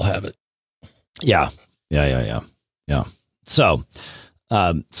they still have it. Yeah. So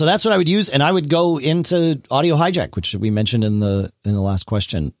that's what I would use. And I would go into Audio Hijack, which we mentioned in the last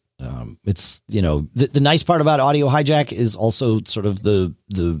question. It's, you know, the nice part about Audio Hijack is also sort of the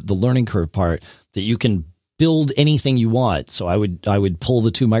learning curve part that you can build anything you want. So I would pull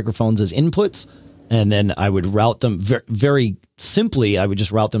the two microphones as inputs, and then I would route them very simply. I would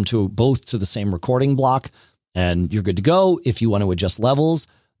just route them both to the same recording block, and you're good to go. If you want to adjust levels,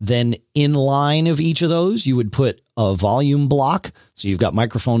 then in line of each of those, you would put a volume block. So you've got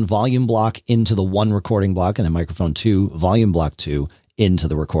microphone volume block into the one recording block, and then microphone 2, volume block 2 into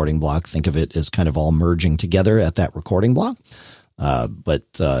the recording block. Think of it as kind of all merging together at that recording block. But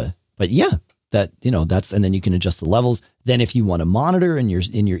yeah, that, you know, that's, and then you can adjust the levels. Then if you want to monitor in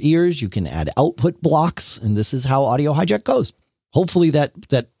your ears, you can add output blocks. And this is how Audio Hijack goes. Hopefully that,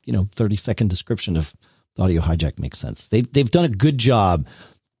 you know, 30-second description of Audio Hijack makes sense. They've done a good job.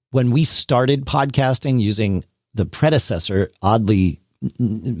 When we started podcasting using the predecessor, oddly,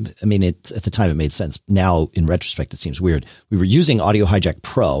 I mean, at the time it made sense. Now, in retrospect, it seems weird. We were using Audio Hijack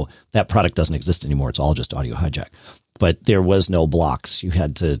Pro. That product doesn't exist anymore. It's all just Audio Hijack. But there was no blocks. You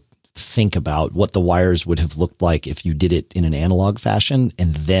had to think about what the wires would have looked like if you did it in an analog fashion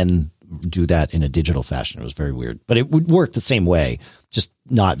and then do that in a digital fashion. It was very weird. But it would work the same way, just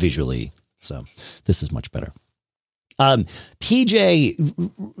not visually. So this is much better.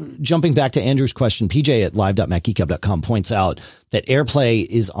 PJ, jumping back to Andrew's question, PJ at live.macgeekup.com points out that AirPlay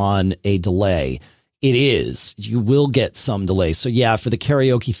is on a delay. It is. You will get some delay. So yeah, for the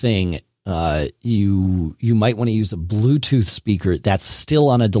karaoke thing, you might want to use a Bluetooth speaker. That's still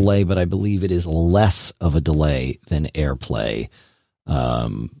on a delay, but I believe it is less of a delay than AirPlay.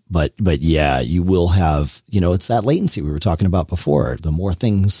 But yeah, you will have, you know, it's that latency we were talking about before. The more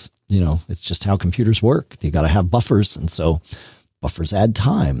things, you know, it's just how computers work. You got to have buffers. And so buffers add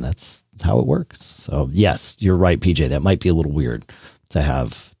time. That's how it works. So yes, you're right, PJ. That might be a little weird to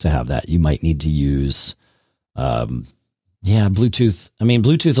have that. You might need to use, Bluetooth. I mean,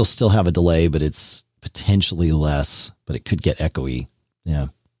 Bluetooth will still have a delay, but it's potentially less, but it could get echoey. Yeah.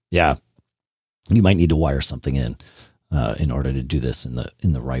 You might need to wire something in order to do this in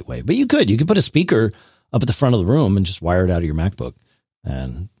the right way. But you could put a speaker up at the front of the room and just wire it out of your MacBook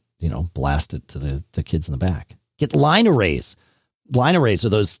and, you know, blast it to the kids in the back. Get line arrays. Line arrays are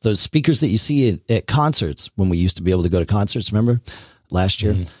those speakers that you see at concerts when we used to be able to go to concerts, remember last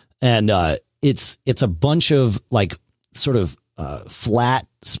year? Mm-hmm. And it's a bunch of like sort of flat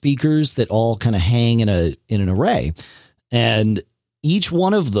speakers that all kind of hang in an array. And each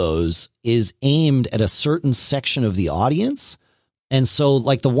one of those is aimed at a certain section of the audience. And so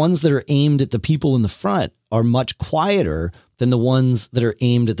like the ones that are aimed at the people in the front are much quieter than the ones that are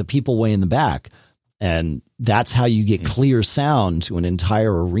aimed at the people way in the back. And that's how you get clear sound to an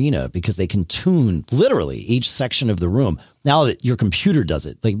entire arena, because they can tune literally each section of the room. Now that your computer does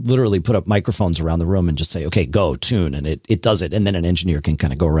it, they literally put up microphones around the room and just say, okay, go tune. And it does it. And then an engineer can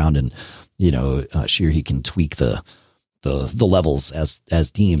kind of go around and, you know, he can tweak the levels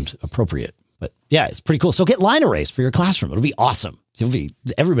as deemed appropriate. But yeah, it's pretty cool. So get line arrays for your classroom. It'll be awesome.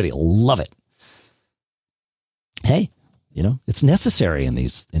 Everybody will love it. Hey, you know, it's necessary in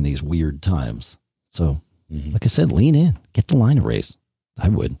these weird times. So like I said, lean in, get the line arrays. I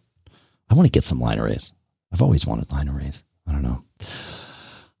want to get some line arrays. I've always wanted line arrays. I don't know.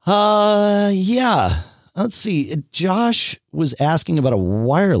 Yeah. Let's see. Josh was asking about a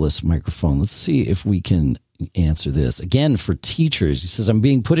wireless microphone. Let's see if we can answer this. Again, for teachers, he says, I'm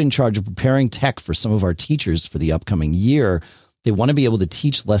being put in charge of preparing tech for some of our teachers for the upcoming year. They want to be able to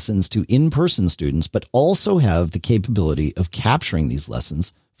teach lessons to in-person students, but also have the capability of capturing these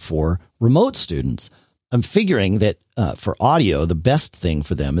lessons for remote students. I'm figuring that for audio, the best thing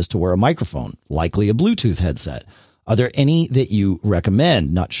for them is to wear a microphone, likely a Bluetooth headset. Are there any that you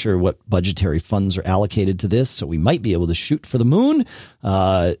recommend? Not sure what budgetary funds are allocated to this, so we might be able to shoot for the moon.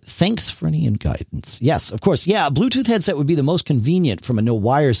 Thanks for any guidance. Yes, of course. Yeah, a Bluetooth headset would be the most convenient from a no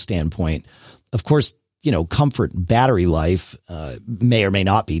wire standpoint. Of course, you know, comfort and battery life may or may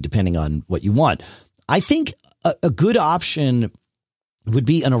not be, depending on what you want. I think a good option would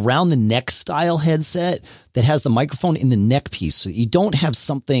be an around the neck style headset that has the microphone in the neck piece, so you don't have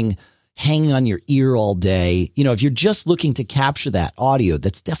something hanging on your ear all day. If you're just looking to capture that audio,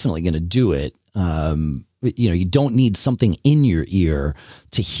 that's definitely going to do it. You don't need something in your ear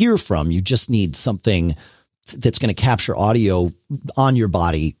to hear from. You just need something that's going to capture audio on your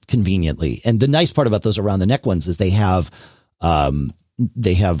body conveniently. And the nice part about those around the neck ones is they have bigger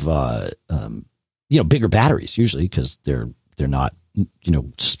batteries usually, because they're not,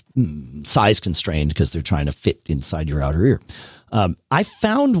 size constrained, because they're trying to fit inside your outer ear. I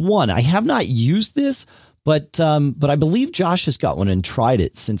found one. I have not used this, but I believe Josh has got one and tried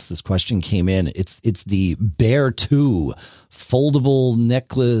it since this question came in. It's the Bear 2 foldable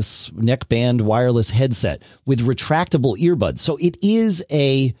neckband wireless headset with retractable earbuds. So it is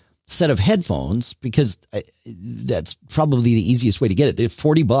a set of headphones, because that's probably the easiest way to get it. They're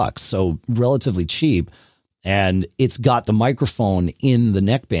 $40, so relatively cheap. And it's got the microphone in the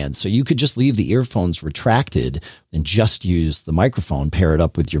neckband. So you could just leave the earphones retracted and just use the microphone, pair it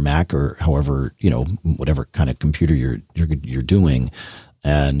up with your Mac or however, whatever kind of computer you're doing.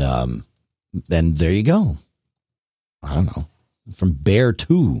 And then there you go. I don't know. From Bear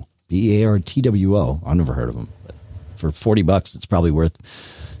 2, Beartwo. I've never heard of them. But for $40, it's probably worth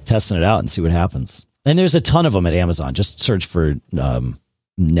testing it out and see what happens. And there's a ton of them at Amazon. Just search for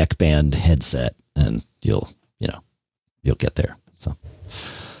neckband headset, and you'll get there. So,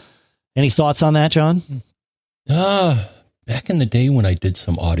 any thoughts on that, John? Back in the day when I did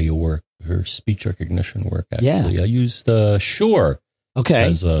some audio work or speech recognition work, actually, I used Shure. Okay.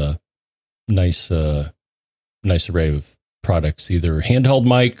 As a nice array of products, either handheld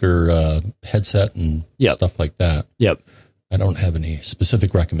mic or headset and stuff like that. Yep. I don't have any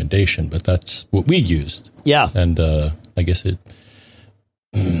specific recommendation, but that's what we used. Yeah. And I guess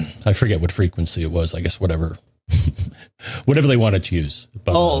I forget what frequency it was. I guess whatever they wanted to use.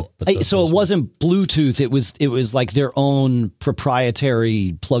 But, so it wasn't Bluetooth. It was like their own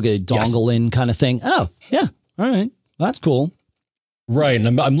proprietary plug a dongle in kind of thing. Oh, yeah. All right. That's cool. Right.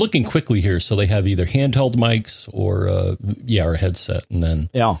 And I'm looking quickly here. So they have either handheld mics or a headset, and then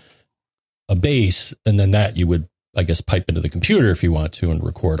a bass. And then that you would, I guess, pipe into the computer if you want to and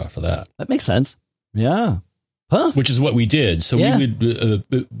record off of that. That makes sense. Yeah. Huh. Which is what we did. So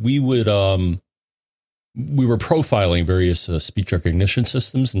we were profiling various speech recognition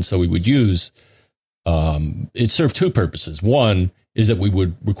systems. And so we would use, it served two purposes. One is that we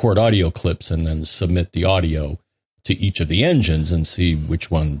would record audio clips and then submit the audio to each of the engines and see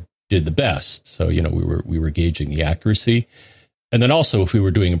which one did the best. So, we were gauging the accuracy. And then also, if we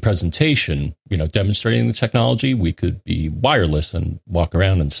were doing a presentation, demonstrating the technology, we could be wireless and walk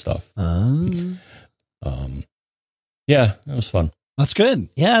around and stuff. Yeah, that was fun. That's good.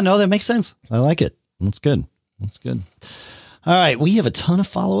 Yeah, no, that makes sense. I like it. That's good. All right. We have a ton of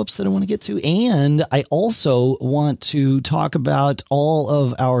follow-ups that I want to get to. And I also want to talk about all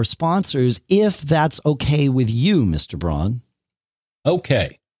of our sponsors, if that's okay with you, Mr. Braun.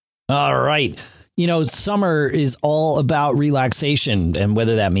 Okay. All right. Summer is all about relaxation, and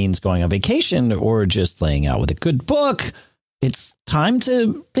whether that means going on vacation or just laying out with a good book, it's time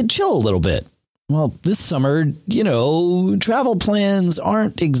to chill a little bit. Well, this summer, travel plans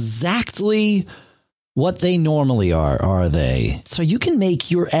aren't exactly what they normally are they? So you can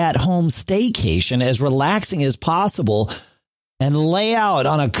make your at-home staycation as relaxing as possible and lay out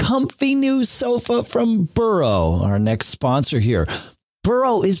on a comfy new sofa from Burrow, our next sponsor here.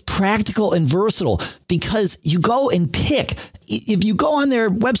 Burrow is practical and versatile because you go and pick. If you go on their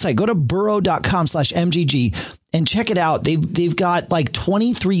website, go to burrow.com/MGG and check it out. They've got like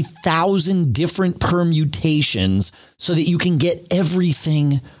 23,000 different permutations so that you can get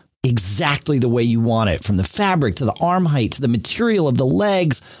everything exactly the way you want it, from the fabric to the arm height to the material of the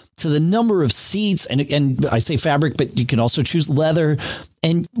legs to the number of seats. And I say fabric, but you can also choose leather.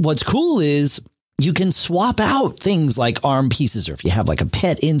 And what's cool is you can swap out things like arm pieces, or if you have like a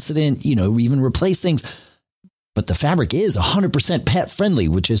pet incident, even replace things. But the fabric is 100% pet friendly,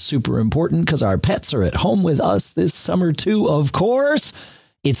 which is super important because our pets are at home with us this summer too, of course.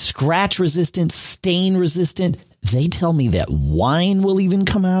 It's scratch resistant, stain resistant. They tell me that wine will even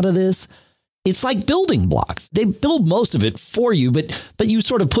come out of this. It's like building blocks. They build most of it for you, but you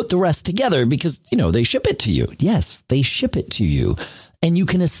sort of put the rest together because, they ship it to you. Yes, they ship it to you. And you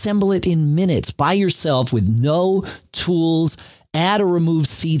can assemble it in minutes by yourself with no tools. Add or remove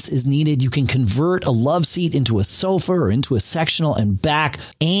seats as needed. You can convert a love seat into a sofa or into a sectional and back.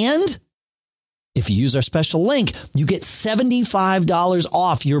 And if you use our special link, you get $75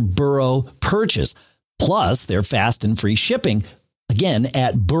 off your Burrow purchase. Plus, their fast and free shipping. Again,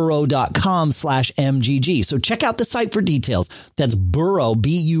 at burrow.com/MGG. So check out the site for details. That's burrow,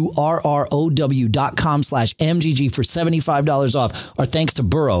 burrow.com/MGG for $75 off. Our thanks to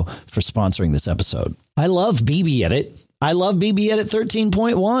Burrow for sponsoring this episode. I love BB Edit. I love BB Edit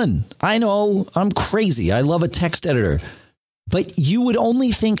 13.1. I know, I'm crazy. I love a text editor. But you would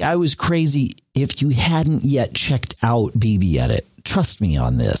only think I was crazy if you hadn't yet checked out BB Edit. Trust me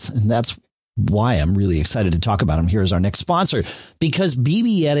on this. And that's why I'm really excited to talk about him here as our next sponsor, because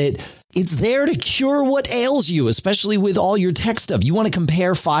BB Edit, it's there to cure what ails you, especially with all your tech stuff. You want to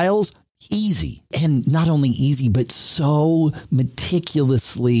compare files? Easy. And not only easy, but so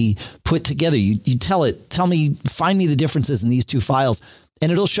meticulously put together. You tell me, find me the differences in these two files,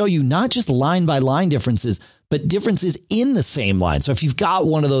 and it'll show you not just line by line differences, but differences in the same line. So if you've got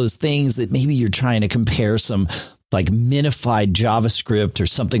one of those things that maybe you're trying to compare some like minified JavaScript or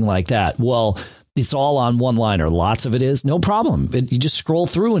something like that, well, it's all on one line, or lots of it is, no problem. You just scroll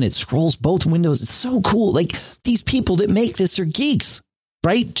through and it scrolls both windows. It's so cool. Like, these people that make this are geeks,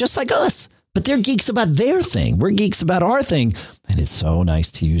 right? Just like us, but they're geeks about their thing. We're geeks about our thing. And it's so nice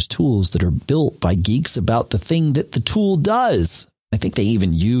to use tools that are built by geeks about the thing that the tool does. I think they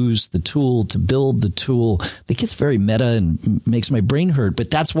even use the tool to build the tool. It gets very meta and makes my brain hurt,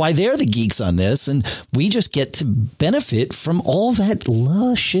 but that's why they're the geeks on this. And we just get to benefit from all that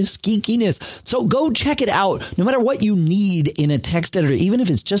luscious geekiness. So go check it out. No matter what you need in a text editor, even if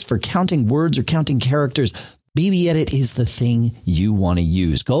it's just for counting words or counting characters, BB Edit is the thing you want to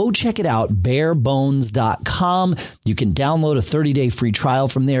use. Go check it out, barebones.com. You can download a 30-day free trial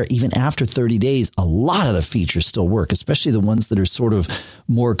from there. Even after 30 days, a lot of the features still work, especially the ones that are sort of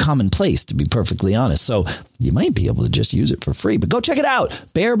more commonplace, to be perfectly honest. So you might be able to just use it for free, but go check it out,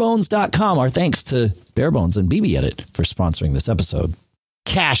 barebones.com. Our thanks to Barebones and BB Edit for sponsoring this episode.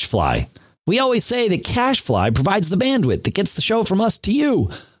 CacheFly. We always say that CacheFly provides the bandwidth that gets the show from us to you.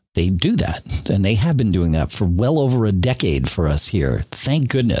 They do that, and they have been doing that for well over a decade for us here. Thank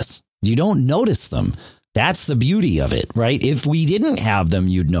goodness. You don't notice them. That's the beauty of it, right? If we didn't have them,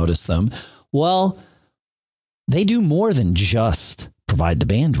 you'd notice them. Well, they do more than just provide the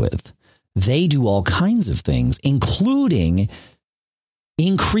bandwidth. They do all kinds of things, including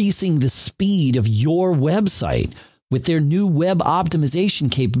increasing the speed of your website. With their new web optimization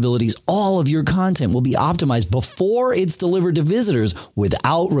capabilities, all of your content will be optimized before it's delivered to visitors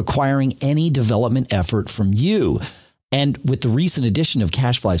without requiring any development effort from you. And with the recent addition of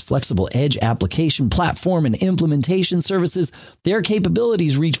CacheFly's flexible edge application platform and implementation services, their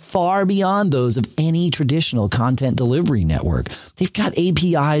capabilities reach far beyond those of any traditional content delivery network. They've got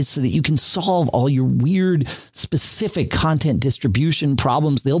APIs so that you can solve all your weird, specific content distribution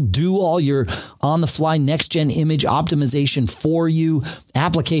problems. They'll do all your on-the-fly next-gen image optimization for you,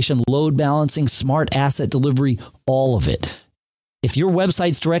 application load balancing, smart asset delivery, all of it. If your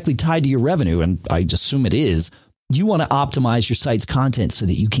website's directly tied to your revenue, and I assume it is, you want to optimize your site's content so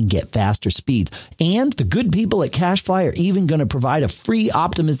that you can get faster speeds. And the good people at CacheFly are even going to provide a free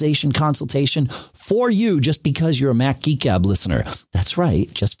optimization consultation for you just because you're a Mac Geek Gab listener. That's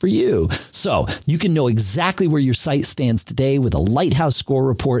right, just for you. So you can know exactly where your site stands today with a Lighthouse score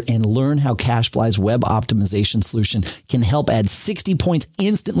report and learn how CacheFly's web optimization solution can help add 60 points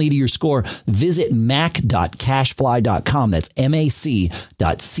instantly to your score. Visit mac.cachefly.com. That's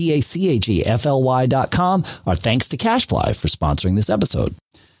mac.cachefly.com. Our thanks to CacheFly for sponsoring this episode.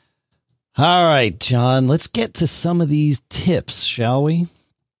 All right, John, let's get to some of these tips, shall we?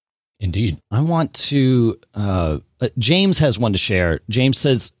 Indeed. I want to, James has one to share. James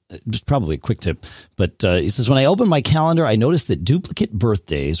says, it's probably a quick tip, but he says, when I opened my calendar, I noticed that duplicate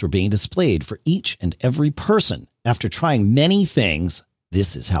birthdays were being displayed for each and every person. After trying many things,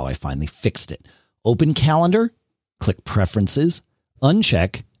 this is how I finally fixed it. Open calendar, click preferences,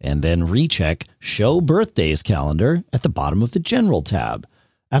 uncheck, and then recheck show birthdays calendar at the bottom of the general tab.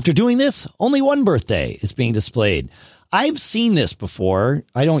 After doing this, only one birthday is being displayed. I've seen this before.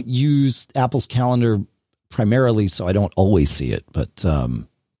 I don't use Apple's calendar primarily, so I don't always see it. But I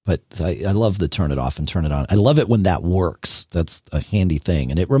love the turn it off and turn it on. I love it when that works. That's a handy thing.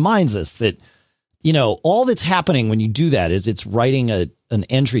 And it reminds us that, you know, all that's happening when you do that is it's writing an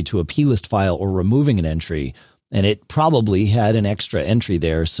entry to a plist file or removing an entry. And it probably had an extra entry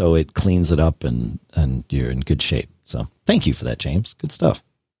there, so it cleans it up and you're in good shape. So thank you for that, James. Good stuff.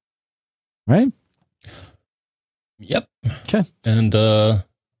 Right? Yep. Okay. And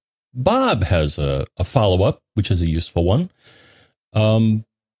Bob has a follow-up, which is a useful one.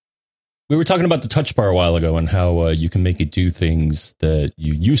 We were talking about the touch bar a while ago and how you can make it do things that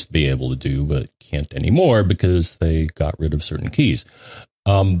you used to be able to do, but can't anymore because they got rid of certain keys.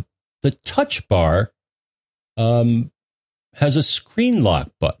 The touch bar has a screen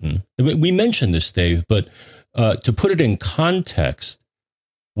lock button. We mentioned this, Dave, but to put it in context,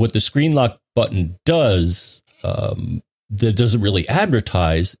 what the screen lock button does that doesn't really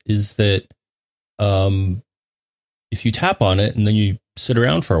advertise is that if you tap on it and then you sit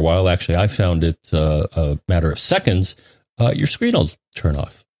around for a while, actually, I found it a matter of seconds, your screen will turn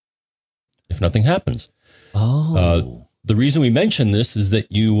off if nothing happens. Oh. The reason we mention this is that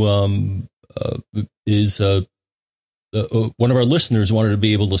one of our listeners wanted to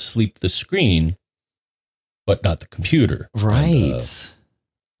be able to sleep the screen, but not the computer. Right. And,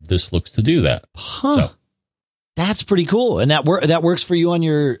 this looks to do that. Huh. So, that's pretty cool. And that works for you on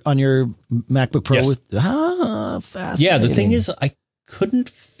your MacBook Pro. Yes. Fascinating. Yeah. The thing is, I couldn't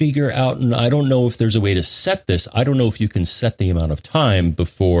figure out, and I don't know if there's a way to set this. I don't know if you can set the amount of time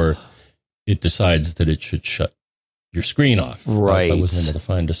before it decides that it should shut your screen off. Right. I wasn't able to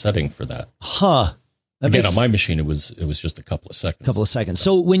find a setting for that. Huh. Again, on my machine, it was just a couple of seconds.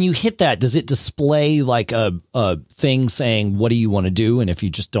 So when you hit that, does it display like a thing saying, what do you want to do? And if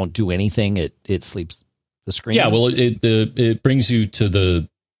you just don't do anything, it sleeps the screen? Yeah, well, it brings you to the,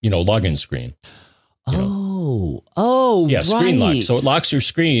 login screen. Yeah, screen lock. So it locks your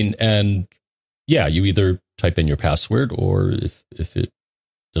screen, and yeah, you either type in your password, or if it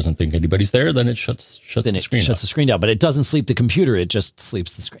doesn't think anybody's there, then it shuts the screen the screen down. But it doesn't sleep the computer, it just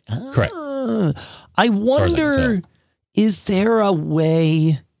sleeps the screen. Correct. I wonder, is there a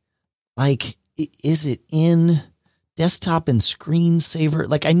way, like, is it in desktop and screensaver?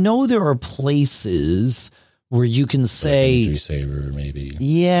 Like, I know there are places where you can say, like saver, maybe.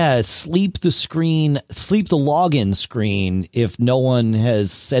 Yeah, sleep the login screen if no one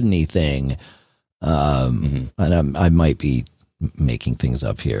has said anything. And I might be making things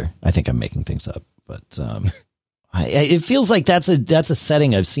up here. I think I'm making things up, but it feels like that's a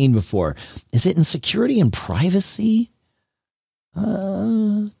setting I've seen before. Is it in security and privacy?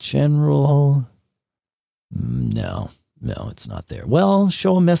 General. No, it's not there. Well,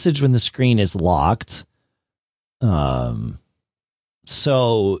 show a message when the screen is locked.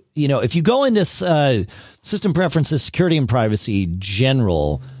 So, if you go into system preferences, security and privacy,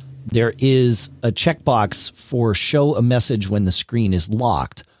 general, there is a checkbox for show a message when the screen is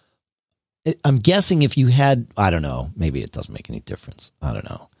locked. I'm guessing if you had, I don't know, maybe it doesn't make any difference. I don't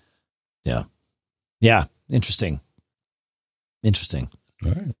know. Yeah. Yeah. Interesting.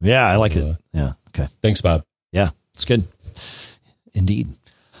 All right. Yeah. I like it. Yeah. Okay. Thanks, Bob. Yeah. It's good. Indeed.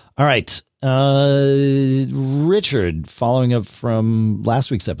 All right. Richard, following up from last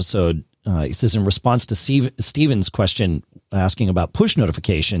week's episode, he says in response to Steven's question asking about push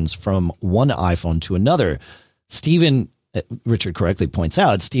notifications from one iPhone to another, Richard correctly points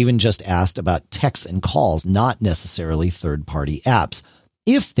out, Steven just asked about texts and calls, not necessarily third-party apps.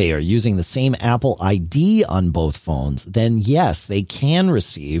 If they are using the same Apple ID on both phones, then yes, they can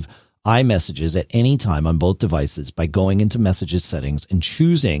receive iMessages at any time on both devices by going into Messages settings and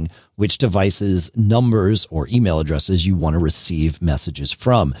choosing which devices, numbers, or email addresses you want to receive messages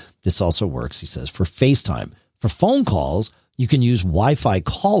from. This also works, he says, for FaceTime. For phone calls, you can use Wi-Fi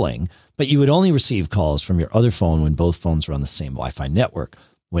calling, but you would only receive calls from your other phone when both phones are on the same Wi-Fi network.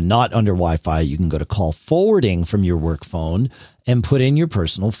 When not under Wi-Fi, you can go to call forwarding from your work phone and put in your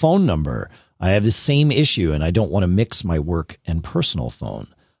personal phone number. I have the same issue, and I don't want to mix my work and personal phone.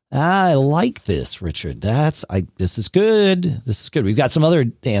 I like this, Richard. This is good. This is good. We've got some other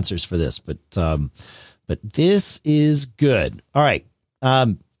answers for this, but this is good. All right.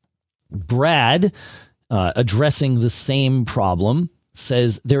 Brad, addressing the same problem,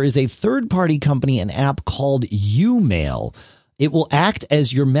 says there is a third-party company, an app called YouMail. It will act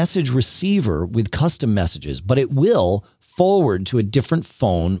as your message receiver with custom messages, but it will forward to a different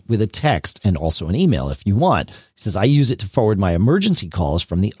phone with a text and also an email if you want. He says, I use it to forward my emergency calls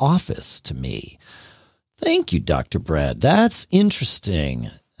from the office to me. Thank you, Dr. Brad. That's interesting.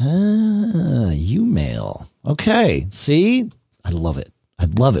 YouMail. Okay. See, I love it. I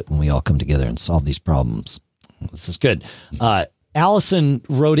love it when we all come together and solve these problems. This is good. Allison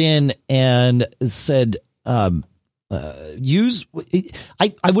wrote in and said, I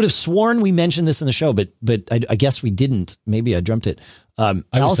would have sworn we mentioned this in the show, but I guess we didn't. Maybe I dreamt it. I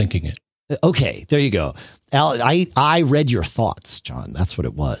was thinking it. Okay, there you go. I read your thoughts, John. That's what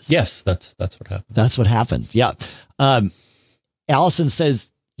it was. Yes, that's what happened. That's what happened. Yeah. Allison says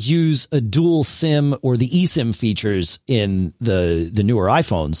use a dual SIM or the eSIM features in the newer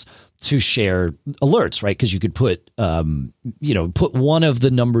iPhones to share alerts, right? Because you could put, put one of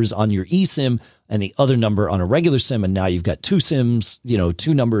the numbers on your eSIM and the other number on a regular SIM. And now you've got two SIMs,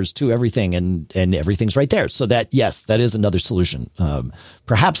 two numbers, two everything, and everything's right there. So that, yes, that is another solution.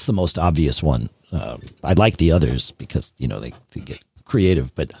 Perhaps the most obvious one. I like the others because, they get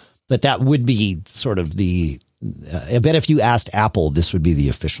creative, but that would be sort of I bet if you asked Apple, this would be the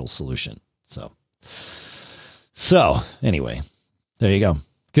official solution. So anyway, there you go.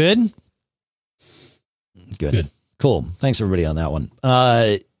 Good. Cool. Thanks everybody on that one.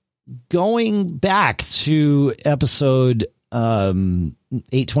 Going back to episode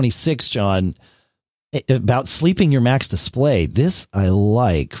 826, John, about sleeping your Mac's display. This I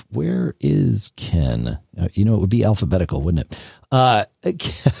like. Where is Ken? It would be alphabetical, wouldn't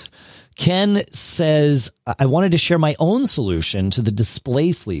it? Ken says, I wanted to share my own solution to the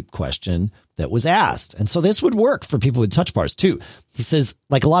display sleep question that was asked. And so this would work for people with touch bars too. He says,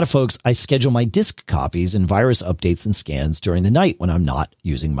 like a lot of folks, I schedule my disk copies and virus updates and scans during the night when I'm not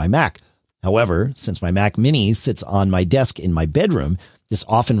using my Mac. However, since my Mac Mini sits on my desk in my bedroom, this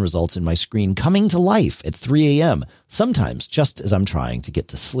often results in my screen coming to life at 3 a.m., sometimes just as I'm trying to get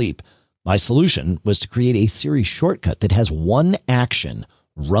to sleep. My solution was to create a Siri shortcut that has one action: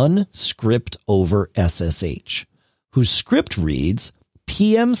 run script over SSH, whose script reads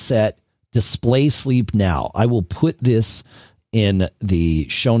PM set display sleep now. I will put this in the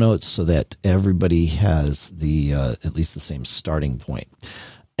show notes so that everybody has the at least the same starting point.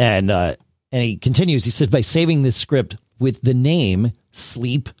 And he continues. He says, by saving this script with the name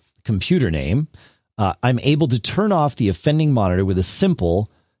sleep computer name, I'm able to turn off the offending monitor with a simple,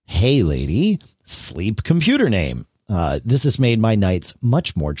 hey lady, sleep computer name. This has made my nights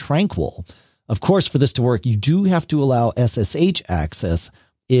much more tranquil. Of course, for this to work, you do have to allow SSH access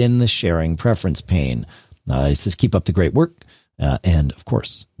in the sharing preference pane. He says, keep up the great work. And of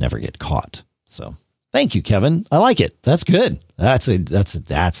course, never get caught. So thank you, Kevin. I like it. That's good. That's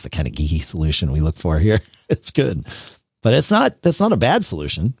the kind of geeky solution we look for here. It's good, but that's not a bad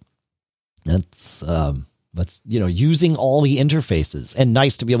solution. That's using all the interfaces, and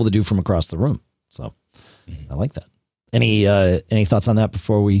nice to be able to do from across the room. So I like that. Any thoughts on that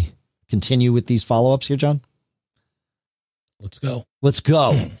before we continue with these follow-ups here, John? Let's go.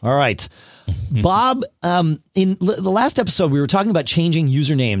 All right. Bob, in the last episode, we were talking about changing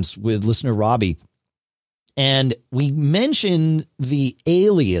usernames with listener Robbie, and we mentioned the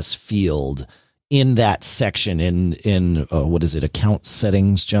alias field in that section in what is it? Account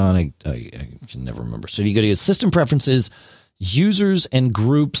settings, John? I can never remember. So you go to system preferences, users and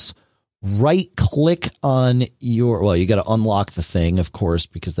groups, right click on you got to unlock the thing, of course,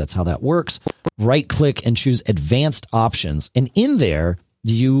 because that's how that works. Right click and choose advanced options. And in there,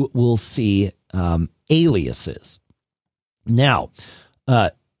 you will see aliases. Now,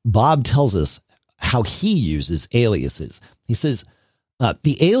 Bob tells us how he uses aliases. He says,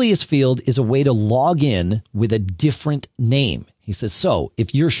 the alias field is a way to log in with a different name. He says, so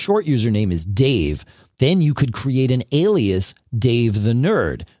if your short username is Dave, then you could create an alias Dave the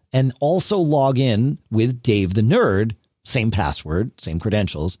Nerd and also log in with Dave the Nerd, same password, same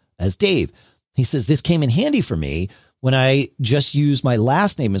credentials as Dave. He says, this came in handy for me when I just used my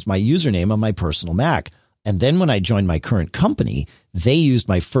last name as my username on my personal Mac. And then when I joined my current company, they used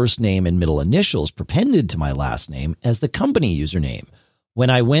my first name and middle initials prepended to my last name as the company username. When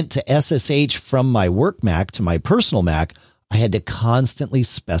I went to SSH from my work Mac to my personal Mac, I had to constantly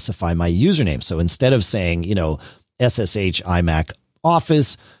specify my username. So instead of saying, SSH iMac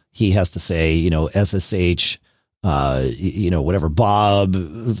Office, he has to say, SSH, whatever, Bob,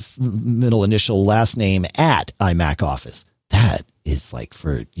 middle initial, last name at iMac Office. That is like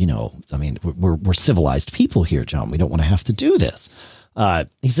for, we're civilized people here, John. We don't want to have to do this.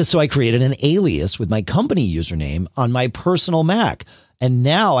 He says, so I created an alias with my company username on my personal Mac. And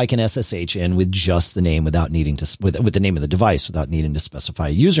now I can SSH in with just the name without needing to, with the name of the device without needing to specify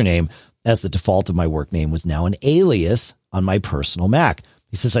a username, as the default of my work name was now an alias on my personal Mac.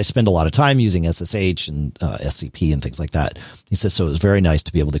 He says, I spend a lot of time using SSH and SCP and things like that. He says, so it was very nice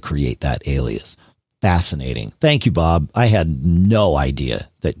to be able to create that alias. Fascinating. Thank you, Bob. I had no idea.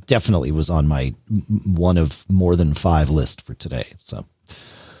 That definitely was on my one of more than 5 list for today. So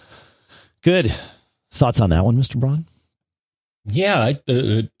good. Thoughts on that one, Mr. Braun? Yeah,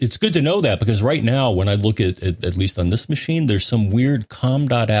 it's good to know that, because right now when I look at least on this machine, there's some weird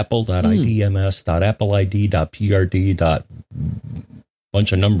com.apple.idms.appleid.prd.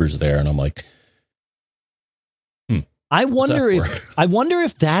 Bunch of numbers there, and I'm like, I wonder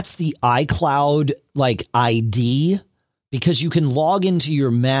if that's the iCloud like ID, because you can log into your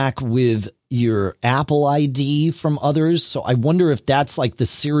Mac with your Apple ID from others. So I wonder if that's like the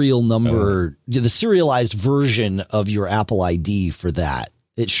serial number, the serialized version of your Apple ID for that.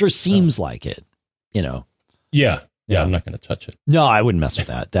 It sure seems like it, you know? Yeah. I'm not going to touch it. No, I wouldn't mess with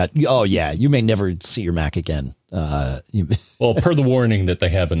that. You may never see your Mac again. Well, per the warning that they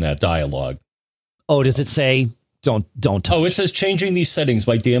have in that dialogue. Oh, does it say don't touch? Oh, it says changing these settings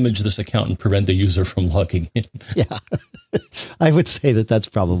might damage this account and prevent the user from logging in. Yeah. I would say that's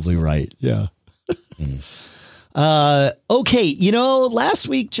probably right. Yeah. Okay. Last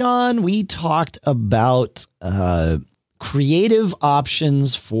week, John, we talked about creative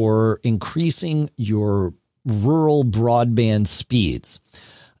options for increasing your rural broadband speeds.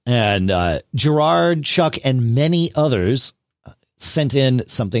 And Gerard, Chuck, and many others sent in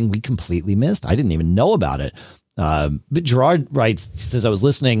something we completely missed. I didn't even know about it. But Gerard writes, he says, I was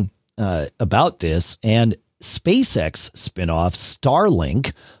listening about this, and SpaceX spinoff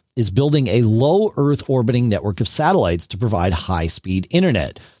Starlink is building a low Earth orbiting network of satellites to provide high-speed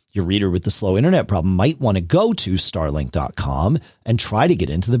internet. Your reader with the slow internet problem might want to go to starlink.com and try to get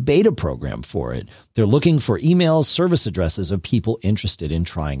into the beta program for it. They're looking for emails, service addresses of people interested in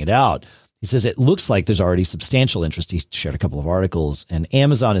trying it out. He says it looks like there's already substantial interest. He shared a couple of articles, and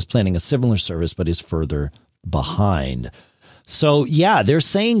Amazon is planning a similar service, but is further behind. So, yeah, they're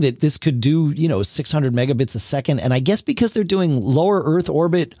saying that this could do, 600 megabits a second. And I guess because they're doing lower Earth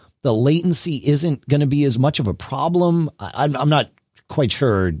orbit, the latency isn't going to be as much of a problem. I'm not quite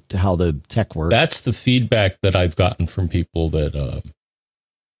sure how the tech works. That's the feedback that I've gotten from people that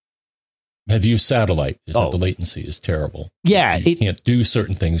have used satellite, is that the latency is terrible. Yeah. You can't do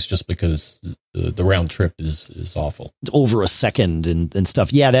certain things just because the round trip is awful. Over a second and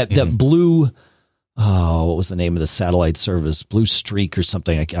stuff. Yeah, that blue, what was the name of the satellite service? Blue Streak or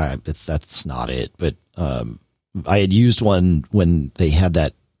something. That's not it. But I had used one when they had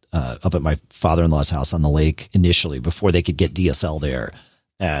that up at my father-in-law's house on the lake initially, before they could get DSL there.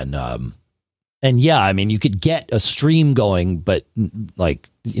 And yeah, I mean, you could get a stream going, but like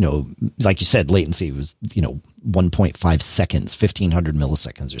you said, latency was, 1.5 seconds, 1500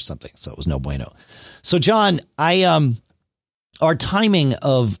 milliseconds or something. So it was no bueno. So John, our timing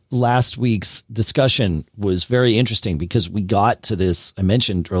of last week's discussion was very interesting because we got to this. I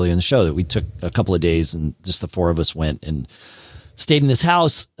mentioned earlier in the show that we took a couple of days and just the four of us went and stayed in this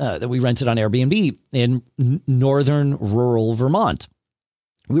house that we rented on Airbnb in northern rural Vermont.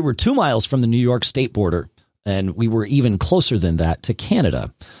 We were 2 miles from the New York state border, and we were even closer than that to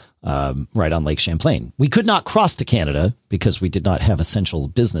Canada, right on Lake Champlain. We could not cross to Canada because we did not have essential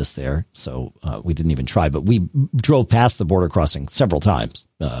business there, so we didn't even try. But we drove past the border crossing several times,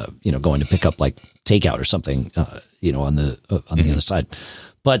 going to pick up like takeout or something, on the other side.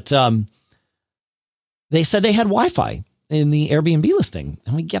 But they said they had Wi-Fi in the Airbnb listing,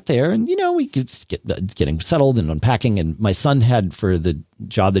 and we get there and, we could getting settled and unpacking. And my son had, for the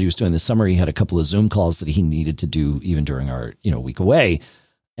job that he was doing this summer, he had a couple of Zoom calls that he needed to do even during our, week away.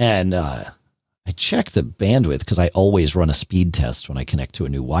 And, I checked the bandwidth because I always run a speed test when I connect to a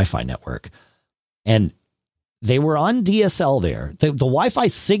new Wi-Fi network, and they were on DSL there. The Wi-Fi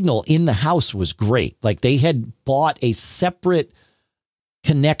signal in the house was great. Like they had bought a separate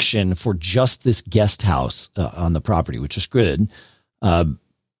connection for just this guest house on the property, which is good.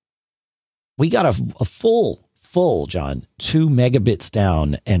 We got a full, John, 2 megabits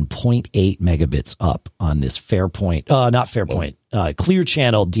down and 0.8 megabits up on this Clear Channel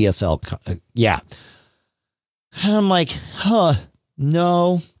DSL. Yeah. And I'm like,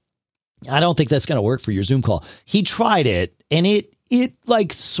 no, I don't think that's going to work for your Zoom call. He tried it, and it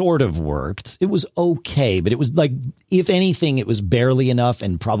like sort of worked. It was okay, but it was like, if anything, it was barely enough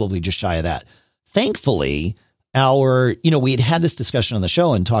and probably just shy of that. Thankfully, we had this discussion on the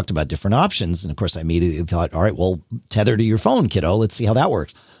show and talked about different options. And of course, I immediately thought, all right, well, tether to your phone, kiddo. Let's see how that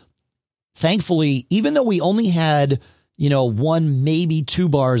works. Thankfully, even though we only had, 1, maybe 2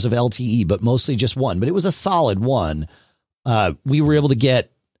 bars of LTE, but mostly just one, but it was a solid one. We were able to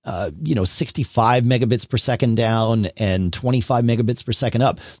get 65 megabits per second down and 25 megabits per second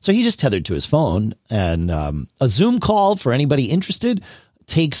up. So he just tethered to his phone, and a Zoom call, for anybody interested,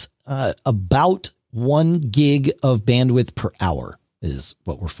 takes about 1 gig of bandwidth per hour is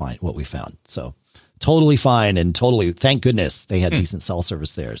what we found. So totally fine. And totally, thank goodness they had decent cell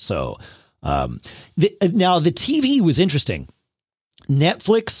service there. So now the TV was interesting.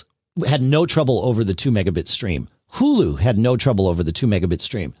 Netflix had no trouble over the 2 megabit stream. Hulu had no trouble over the 2 megabit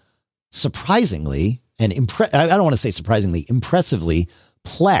stream. Surprisingly, and I don't want to say surprisingly, impressively,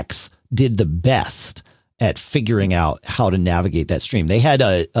 Plex did the best at figuring out how to navigate that stream. They had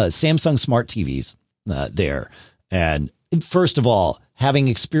a Samsung Smart TVs there. And first of all, having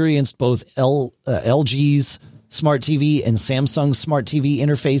experienced both LG's smart TV and Samsung's smart TV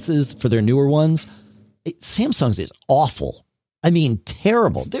interfaces for their newer ones, Samsung's is awful. I mean,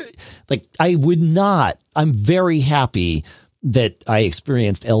 terrible. I'm very happy that I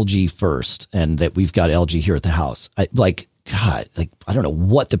experienced LG first and that we've got LG here at the house. I don't know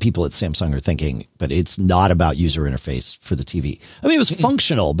what the people at Samsung are thinking, but it's not about user interface for the TV. I mean, it was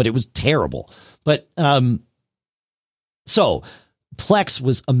functional, but it was terrible. But, so Plex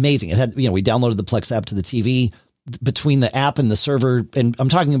was amazing. It had, we downloaded the Plex app to the TV. Between the app and the server, and I'm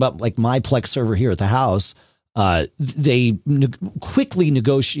talking about like my Plex server here at the house, they quickly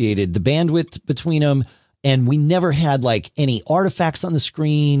negotiated the bandwidth between them, and we never had like any artifacts on the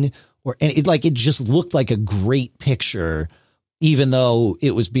screen it just looked like a great picture, even though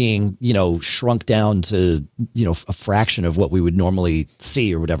it was being, shrunk down to, a fraction of what we would normally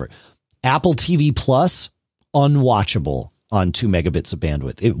see or whatever. Apple TV Plus, unwatchable on 2 megabits of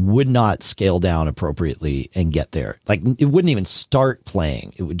bandwidth. It would not scale down appropriately and get there. Like, it wouldn't even start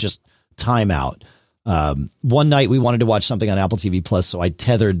playing. It would just time out. One night we wanted to watch something on Apple TV Plus, so I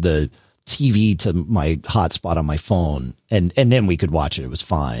tethered the TV to my hotspot on my phone, and then we could watch it. It was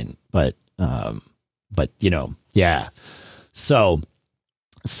fine. But yeah. So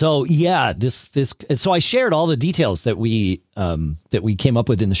yeah, so I shared all the details that we came up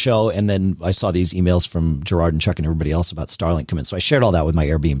with in the show. And then I saw these emails from Gerard and Chuck and everybody else about Starlink coming. So I shared all that with my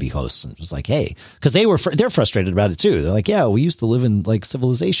Airbnb hosts and was like, hey, cause they're frustrated about it too. They're like, yeah, we used to live in like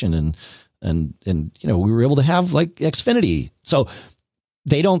civilization and we were able to have like Xfinity. So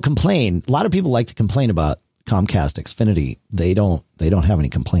they don't complain. A lot of people like to complain about Comcast Xfinity. They don't have any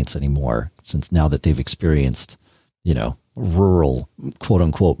complaints anymore since now that they've experienced, rural quote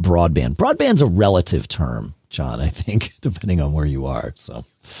unquote broadband. Broadband's a relative term, John, I think, depending on where you are. So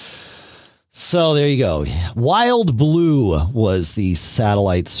there you go. Wild Blue was the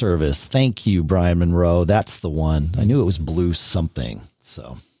satellite service. Thank you, Brian Monroe. That's the one. I knew it was Blue something.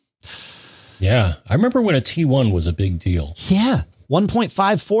 So yeah, I remember when a T1 was a big deal. Yeah.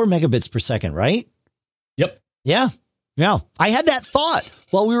 1.54 megabits per second, right? Yep. Yeah. Yeah. I had that thought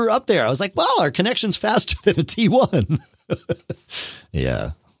while we were up there. I was like, well, our connection's faster than a T1.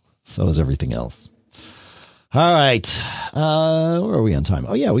 Yeah. So is everything else. All right. Where are we on time?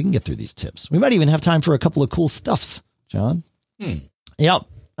 Oh, yeah, we can get through these tips. We might even have time for a couple of cool stuffs, John. Yeah.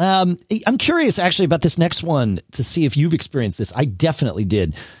 I'm curious actually about this next one to see if you've experienced this. I definitely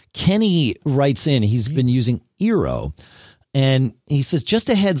did. Kenny writes in, he's been using Eero. And he says, just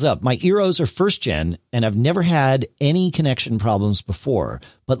a heads up, my Eeros are first gen and I've never had any connection problems before.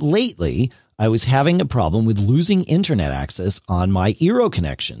 But lately, I was having a problem with losing internet access on my Eero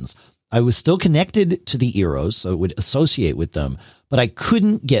connections. I was still connected to the Eeros, so it would associate with them, but I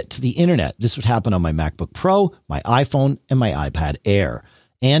couldn't get to the internet. This would happen on my MacBook Pro, my iPhone, and my iPad Air.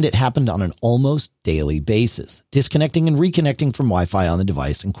 And it happened on an almost daily basis. Disconnecting and reconnecting from Wi-Fi on the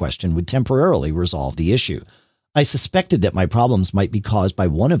device in question would temporarily resolve the issue. I suspected that my problems might be caused by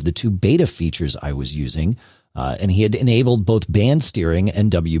one of the 2 beta features I was using, and he had enabled both band steering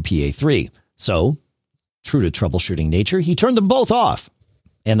and WPA3. So, true to troubleshooting nature, he turned them both off,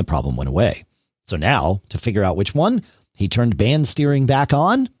 and the problem went away. So now, to figure out which one, he turned band steering back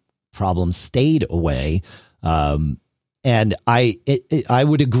on, problem stayed away, and I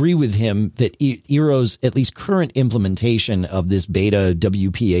would agree with him that Eero's at least current implementation of this beta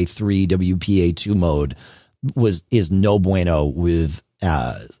WPA3, WPA2 mode is no bueno with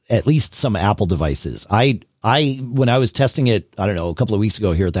at least some Apple devices. When I was testing it, I don't know, a couple of weeks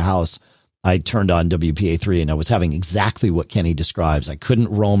ago here at the house, I turned on WPA3 and I was having exactly what Kenny describes. I couldn't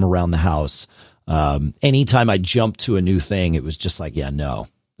roam around the house. Anytime I jumped to a new thing, it was just like, yeah, no.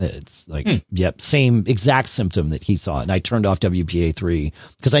 It's like, yep, same exact symptom that he saw. And I turned off WPA3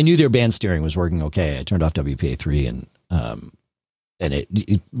 because I knew their band steering was working okay. I turned off WPA3 and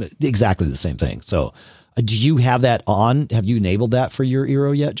it exactly the same thing. So do you have that on? Have you enabled that for your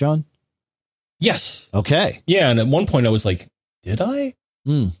Eero yet, John? Yes. Okay. Yeah. And at one point I was like, did I?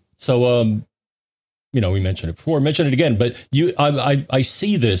 So, we mentioned it before, mention it again, but I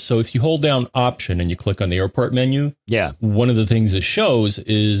see this. So if you hold down Option and you click on the airport menu, yeah, one of the things it shows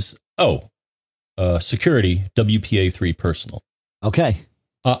is, security, WPA3 personal. Okay.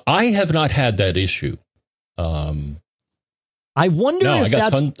 I have not had that issue. I wonder if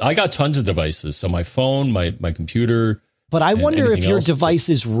I got tons of devices. So my phone, my computer. But I wonder if your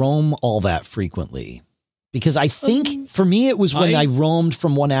devices roam all that frequently. Because I think for me, it was when I roamed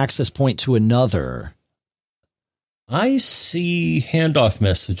from one access point to another. I see handoff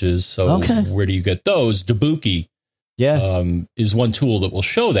messages. So where do you get those? Dabuki is one tool that will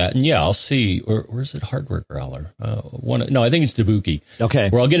show that. And I'll see, or is it Hardware Growler? No, I think it's Dabuki. Okay.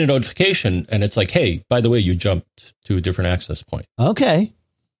 Where I'll get a notification and it's like, hey, by the way, you jumped to a different access point. Okay.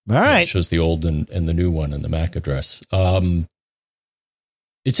 All right. It shows the old and the new one and the MAC address.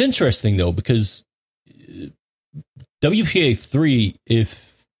 It's interesting though, because WPA3,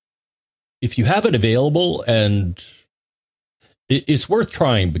 if you have it available, and it's worth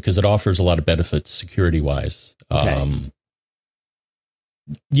trying because it offers a lot of benefits security wise. Okay.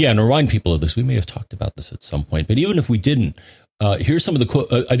 And remind people of this. We may have talked about this at some point, but even if we didn't, here's some of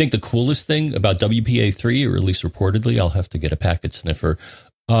the I think the coolest thing about WPA3, or at least reportedly, I'll have to get a packet sniffer.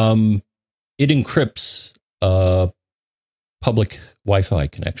 It encrypts public Wi-Fi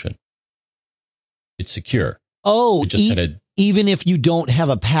connection. It's secure. Oh, even if you don't have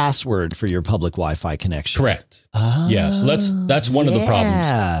a password for your public Wi-Fi connection. Correct. Yeah, so that's one of the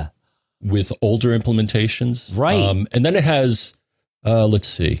problems with older implementations. Right. And then it has, let's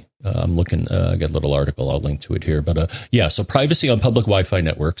see, I'm looking, I got a little article, I'll link to it here. But so privacy on public Wi-Fi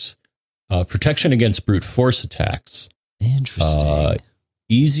networks, protection against brute force attacks. Interesting.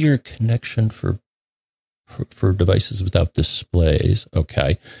 Easier connection for devices without displays.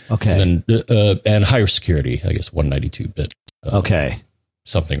 Okay. And then and higher security, I guess 192-bit.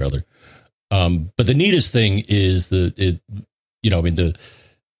 Something or other. But the neatest thing is the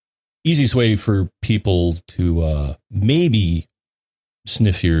easiest way for people to maybe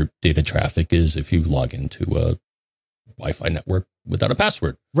sniff your data traffic is if you log into a Wi-Fi network without a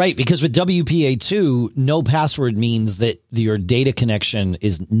password. Right, because with WPA2, no password means that your data connection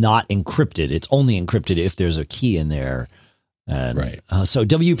is not encrypted. It's only encrypted if there's a key in there. And, right. So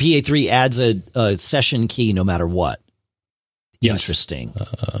WPA3 adds a session key no matter what. Yes. Interesting.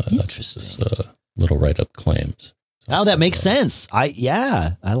 Interesting. Little write-up claims. Oh, that makes sense. I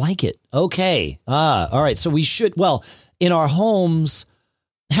like it. Okay. All right. So we should, in our homes,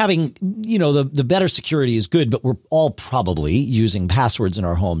 having, the better security is good, but we're all probably using passwords in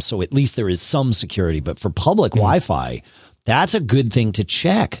our homes. So at least there is some security. But for public Wi-Fi, that's a good thing to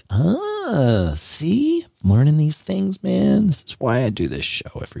check. See, I'm learning these things, man. This is why I do this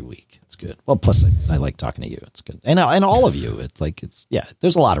show every week. It's good. Well, plus I like talking to you. It's good. And all of you.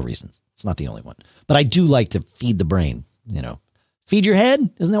 There's a lot of reasons. It's not the only one. But I do like to feed the brain, Feed your head.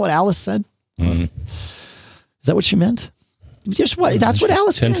 Isn't that what Alice said? Mm-hmm. Is that what she meant? That's what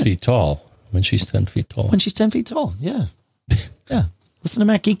Alice meant. 10 feet tall. When she's 10 feet tall. When she's 10 feet tall. Yeah. Yeah. Listen to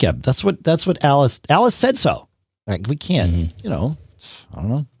Matt Geekab. That's what Alice said so. Like, we can't, I don't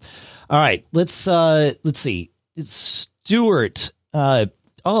know. All right. Let's see. It's Stuart.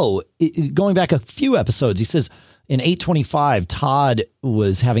 Going back a few episodes, he says in 825, Todd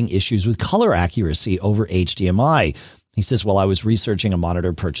was having issues with color accuracy over HDMI. He says, while I was researching a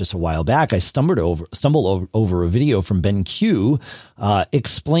monitor purchase a while back, I stumbled over a video from BenQ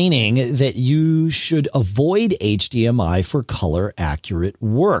explaining that you should avoid HDMI for color accurate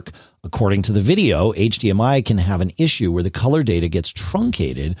work. According to the video, HDMI can have an issue where the color data gets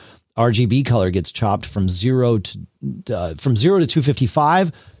truncated. RGB color gets chopped from 0 to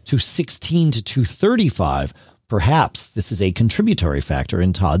 255 to 16 to 235. Perhaps this is a contributory factor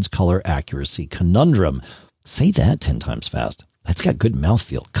in Todd's color accuracy conundrum. Say that 10 times fast. That's got good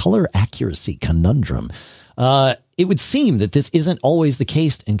mouthfeel. Color accuracy conundrum. It would seem that this isn't always the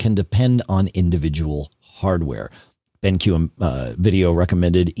case and can depend on individual hardware. BenQ Video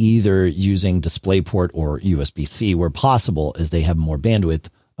recommended either using DisplayPort or USB-C where possible, as they have more bandwidth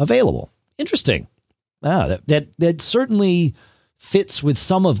available. Interesting. That certainly fits with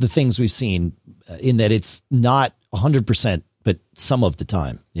some of the things we've seen in that it's not 100%, but some of the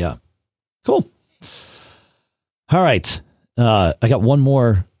time. Yeah. Cool. All right. I got one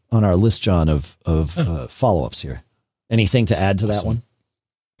more on our list, John, of follow-ups here. Anything to add to that one?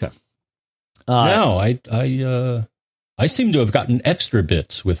 Okay. No, I seem to have gotten extra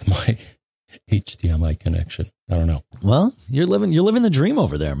bits with my HDMI connection. I don't know. Well, you're living the dream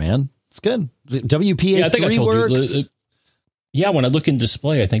over there, man. It's good. WPA3 I think I told works. You. When I look in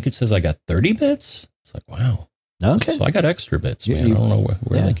display, I think it says I got 30 bits. It's like, wow. Okay. So I got extra bits, man. I don't know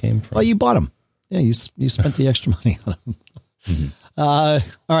where they came from. Oh, you bought them. Yeah, you spent the extra money on them. Mm-hmm. All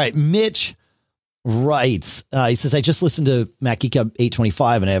right. Mitch writes, he says, I just listened to Mac Geek Up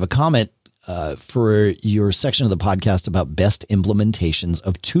 825 and I have a comment for your section of the podcast about best implementations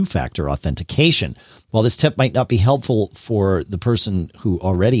of two-factor authentication. While this tip might not be helpful for the person who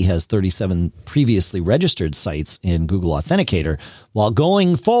already has 37 previously registered sites in Google Authenticator, while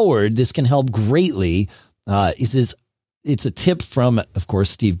going forward, this can help greatly. He says, it's a tip from, of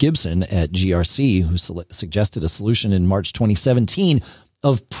course, Steve Gibson at GRC, who suggested a solution in March 2017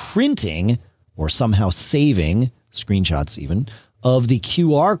 of printing or somehow saving screenshots even, of the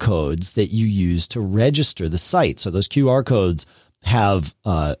QR codes that you use to register the site. So those QR codes have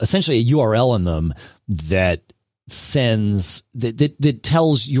essentially a URL in them that that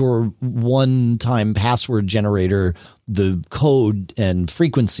tells your one-time password generator the code and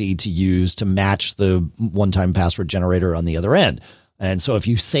frequency to use to match the one-time password generator on the other end. And so if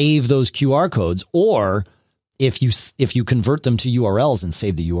you save those QR codes, or if you convert them to URLs and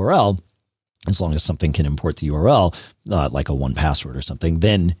save the URL, as long as something can import the URL, like a 1Password or something,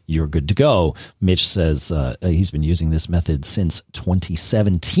 then you're good to go. Mitch says he's been using this method since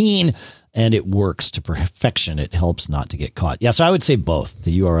 2017, and it works to perfection. It helps not to get caught. Yeah, so I would say both,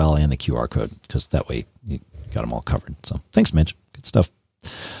 the URL and the QR code, because that way you got them all covered. So thanks, Mitch. Good stuff.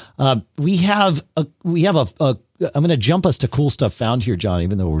 We have a I'm going to jump us to cool stuff found here, John,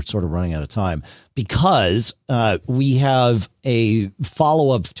 even though we're sort of running out of time, because we have a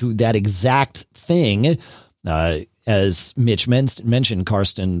follow-up to that exact thing. As Mitch mentioned,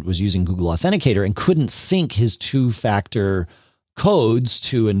 Karsten was using Google Authenticator and couldn't sync his two-factor codes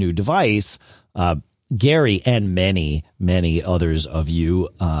to a new device. Gary and many, many others of you,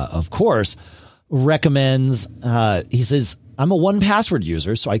 of course, recommends, he says, I'm a 1Password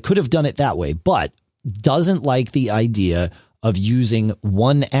user, so I could have done it that way, but doesn't like the idea of using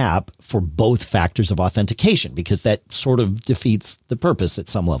one app for both factors of authentication, because that sort of defeats the purpose at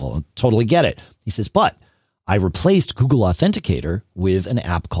some level. I totally get it. He says, but I replaced Google Authenticator with an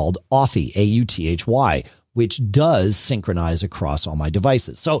app called Authy, A-U-T-H-Y, which does synchronize across all my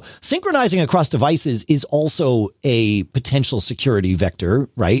devices. So synchronizing across devices is also a potential security vector,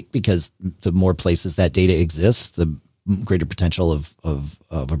 right? Because the more places that data exists, the greater potential of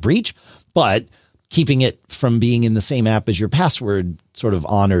a breach. But keeping it from being in the same app as your password sort of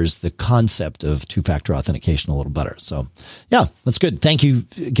honors the concept of two-factor authentication a little better. So yeah, that's good. Thank you,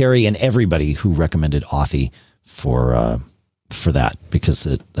 Gary, and everybody who recommended Authy for that, because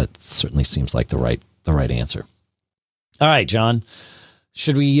that certainly seems like the right answer. All right, John,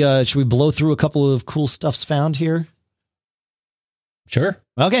 should we blow through a couple of cool stuffs found here? Sure.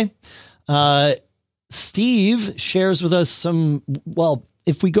 Okay. Steve shares with us some, well,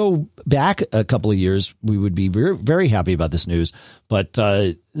 if we go back a couple of years, we would be very, very happy about this news. But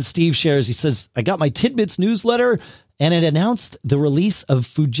Steve shares, he says, I got my Tidbits newsletter and it announced the release of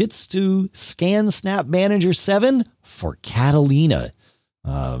Fujitsu ScanSnap Manager 7 for Catalina.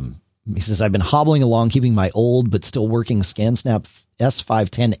 He says, I've been hobbling along, keeping my old but still working ScanSnap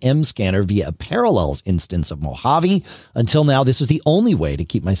S510M scanner via a Parallels instance of Mojave. Until now, this was the only way to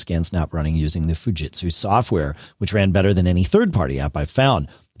keep my ScanSnap running using the Fujitsu software, which ran better than any third-party app I've found.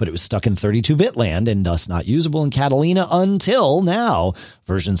 But it was stuck in 32-bit land and thus not usable in Catalina until now.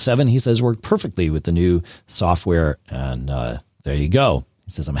 Version 7, he says, worked perfectly with the new software. And there you go.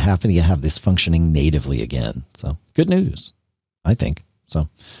 He says, I'm happy to have this functioning natively again. So good news, I think. So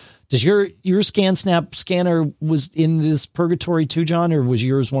does your ScanSnap scanner was in this purgatory too, John, or was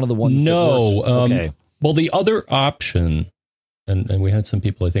yours one of the ones that worked? Okay. Well, the other option, and we had some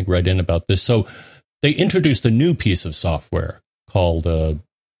people, I think, write in about this. So they introduced a new piece of software called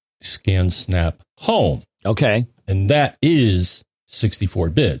ScanSnap Home. Okay. And that is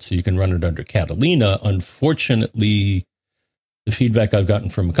 64-bit, so you can run it under Catalina. Unfortunately, the feedback I've gotten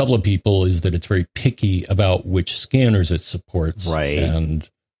from a couple of people is that it's very picky about which scanners it supports. Right. And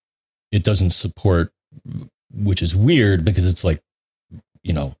it doesn't support, which is weird because it's like,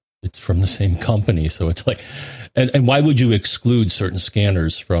 it's from the same company. So it's like, and why would you exclude certain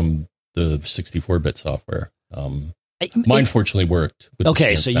scanners from the 64-bit software? Mine fortunately worked.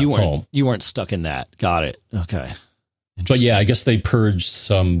 Okay, so you weren't stuck in that. Got it. Okay. But yeah, I guess they purged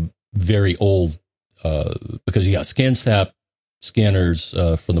some very old, because ScanSnap scanners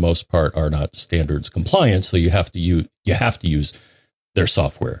for the most part are not standards compliant. So you have to use their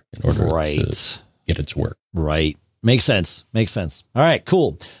software in order to get it to work. Right. Makes sense. All right,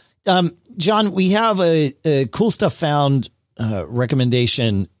 cool. John, we have a cool stuff found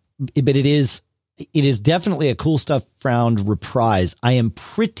recommendation, but it is definitely a cool stuff found reprise. I am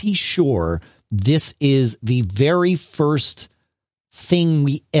pretty sure this is the very first thing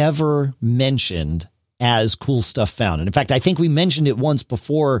we ever mentioned as cool stuff found. And in fact, I think we mentioned it once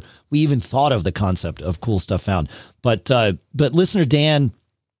before we even thought of the concept of cool stuff found. But listener Dan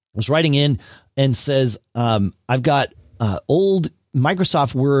was writing in and says, I've got old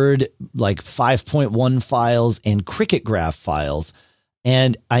Microsoft Word, like 5.1 files and Cricut Graph files,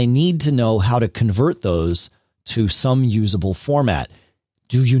 and I need to know how to convert those to some usable format.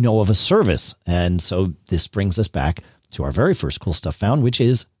 Do you know of a service? And so this brings us back to our very first cool stuff found, which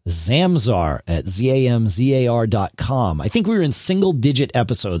is Zamzar at zamzar.com. I think we were in single-digit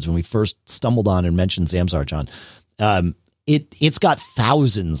episodes when we first stumbled on and mentioned Zamzar, John. It's got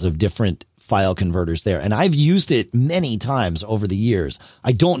thousands of different file converters there, and I've used it many times over the years.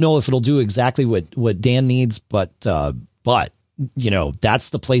 I don't know if it'll do exactly what Dan needs, but you know, that's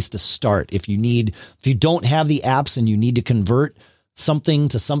the place to start. If you don't have the apps and you need to convert something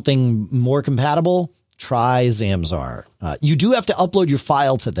to something more compatible, try Zamzar. You do have to upload your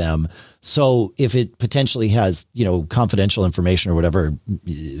file to them. So if it potentially has, you know, confidential information or whatever,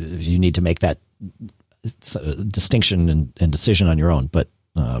 you need to make that distinction and decision on your own. But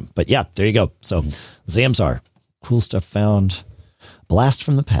yeah, there you go. So Zamzar, cool stuff found. Blast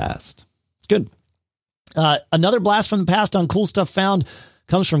from the past. It's good. Another blast from the past on cool stuff found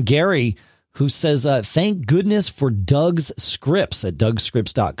comes from Gary, who says, thank goodness for Doug's Scripts at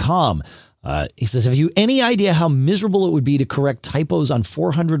dougscripts.com. He says, have you any idea how miserable it would be to correct typos on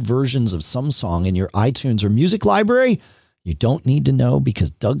 400 versions of some song in your iTunes or music library? You don't need to know, because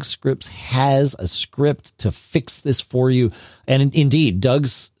Doug Scripts has a script to fix this for you. And indeed,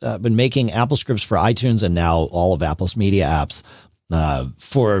 Doug's been making Apple scripts for iTunes and now all of Apple's media apps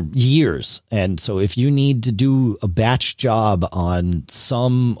for years. And so if you need to do a batch job on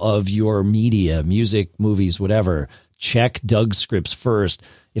some of your media, music, movies, whatever, check Doug Scripts first.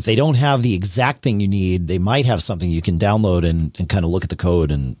 If they don't have the exact thing you need, they might have something you can download and kind of look at the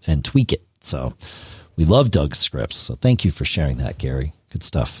code and tweak it. So we love Doug Scripts. So thank you for sharing that, Gary. Good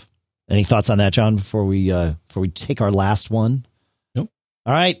stuff. Any thoughts on that, John, before we take our last one?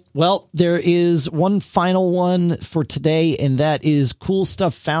 All right. Well, there is one final one for today, and that is cool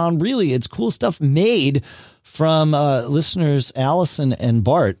stuff found. Really, it's cool stuff made from listeners Allison and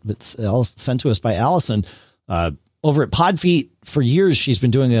Bart, but sent to us by Allison over at Podfeet. For years, she's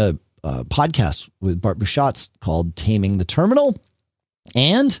been doing a podcast with Bart Buchatz called Taming the Terminal,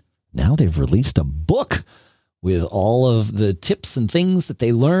 and now they've released a book with all of the tips and things that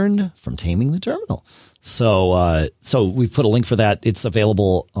they learned from Taming the Terminal. So we've put a link for that. It's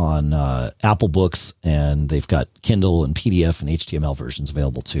available on Apple Books, and they've got Kindle and PDF and HTML versions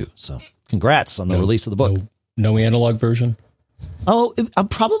available too. So congrats on the release of the book. No analog version? Oh,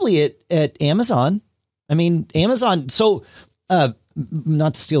 probably at Amazon. I mean, Amazon. So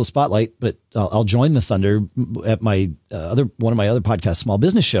not to steal the spotlight, but I'll join the thunder at my one of my other podcasts, Small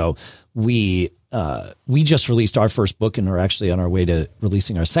Business Show. We just released our first book, and we're actually on our way to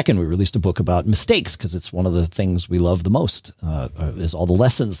releasing our second. We released a book about mistakes, because it's one of the things we love the most, is all the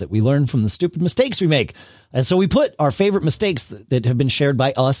lessons that we learn from the stupid mistakes we make. And so we put our favorite mistakes that have been shared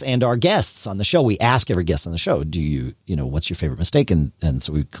by us and our guests on the show. We ask every guest on the show, what's your favorite mistake? And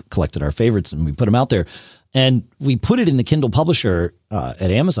so we collected our favorites and we put them out there. And we put it in the Kindle publisher at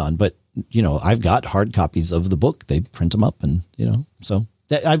Amazon. But, I've got hard copies of the book. They print them up, and, so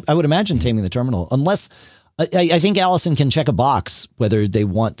I would imagine Taming the Terminal, unless I think Allison can check a box whether they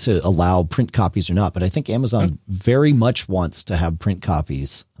want to allow print copies or not. But I think Amazon very much wants to have print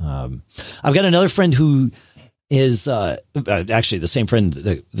copies. I've got another friend who is actually the same friend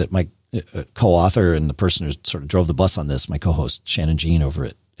that my co-author and the person who sort of drove the bus on this, my co-host Shannon Jean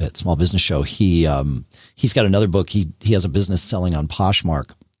over at Small Business Show. He's got another book. He has a business selling on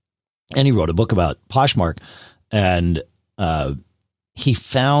Poshmark, and he wrote a book about Poshmark, and he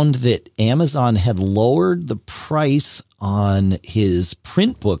found that Amazon had lowered the price on his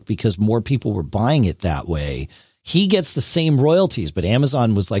print book because more people were buying it that way. He gets the same royalties, but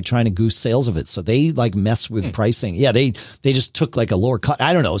Amazon was like trying to goose sales of it. So they like mess with pricing. Yeah. They just took like a lower cut.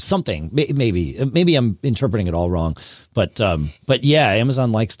 I don't know, something. Maybe I'm interpreting it all wrong, but yeah,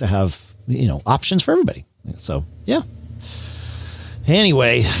 Amazon likes to have, options for everybody. So yeah.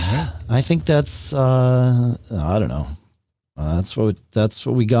 Anyway, I think that's, I don't know. That's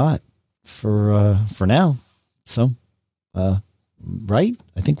what we got for now. So, right.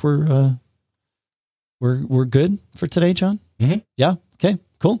 I think we're good for today, John. Mm-hmm. Yeah. Okay,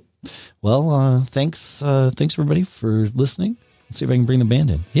 cool. Well, thanks everybody for listening. Let's see if I can bring the band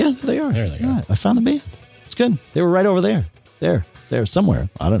in. Yeah, they are. There they are. I found the band. It's good. They were right over there. There somewhere.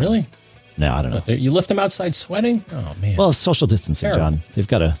 I don't know. Really? No, I don't know. You left them outside sweating? Oh man. Well, social distancing, terrible. John. They've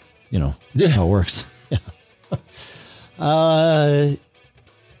got to, that's how it works. Yeah.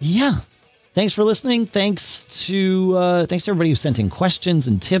 Yeah. Thanks for listening. Thanks to everybody who sent in questions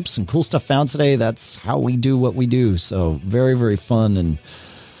and tips and cool stuff found today. That's how we do what we do. So very, very fun and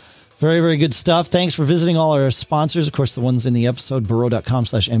very, very good stuff. Thanks for visiting all our sponsors. Of course, the ones in the episode,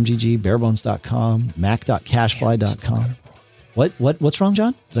 burrow.com/MGG, barebones.com, mac.cashfly.com. What's wrong,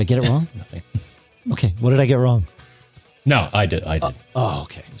 John? Did I get it wrong? Nothing. Okay. What did I get wrong? No, I did. Okay.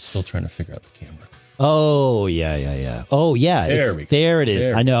 I'm still trying to figure out the camera. Oh, yeah. Oh, yeah. There it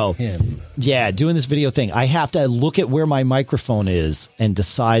is. I know. Him. Yeah, doing this video thing. I have to look at where my microphone is and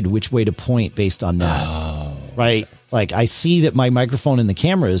decide which way to point based on that. Oh. right? Like I see that my microphone in the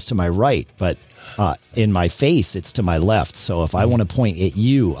camera is to my right, but in my face, it's to my left. So if I want to point at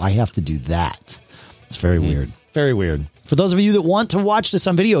you, I have to do that. It's very weird. Very weird. For those of you that want to watch this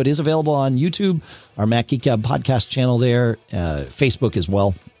on video, it is available on YouTube, our Mac Geek Gab podcast channel there, Facebook as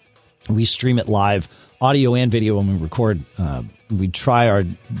well. We stream it live, audio and video when we record. We try our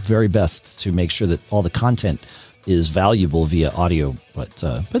very best to make sure that all the content is valuable via audio, but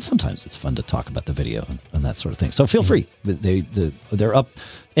sometimes it's fun to talk about the video and that sort of thing. So feel free. They're up.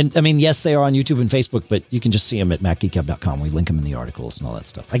 And I mean, yes, they are on YouTube and Facebook, but you can just see them at macgeekgab.com. We link them in the articles and all that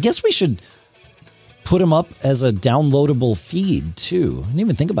stuff. I guess we should put them up as a downloadable feed too. I didn't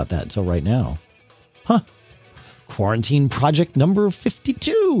even think about that until right now. Huh. Quarantine project number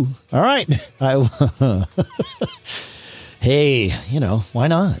 52. All right. Hey, why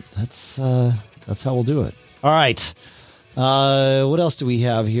not? That's how we'll do it. All right. What else do we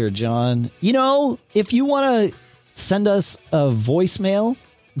have here, John? If you want to send us a voicemail,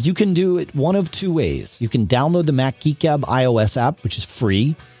 you can do it one of two ways. You can download the Mac Geek Gab iOS app, which is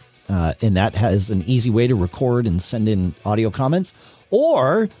free. And that has an easy way to record and send in audio comments.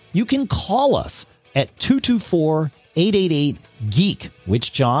 Or you can call us at 224-888-GEEK,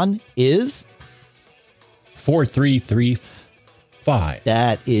 which, John, is 4335.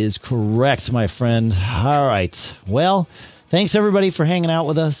 That is correct, my friend. All right. Well, thanks, everybody, for hanging out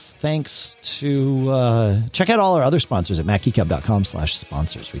with us. Thanks to check out all our other sponsors at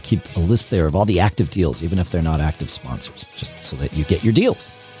macgeekgab.com/sponsors. We keep a list there of all the active deals, even if they're not active sponsors, just so that you get your deals.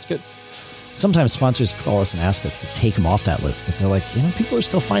 It's good. Sometimes sponsors call us and ask us to take them off that list because they're like, people are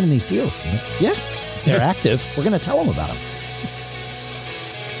still finding these deals. Like, yeah, if they're active, we're going to tell them about them.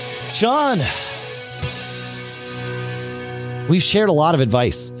 John, we've shared a lot of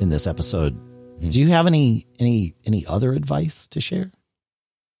advice in this episode. Do you have any other advice to share?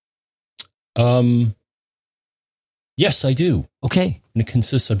 Yes, I do. Okay. And it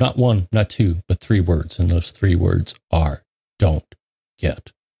consists of not one, not two, but 3 words. And those 3 words are, don't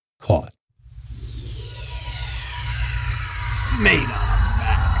get caught.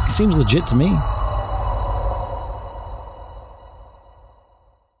 Seems legit to me.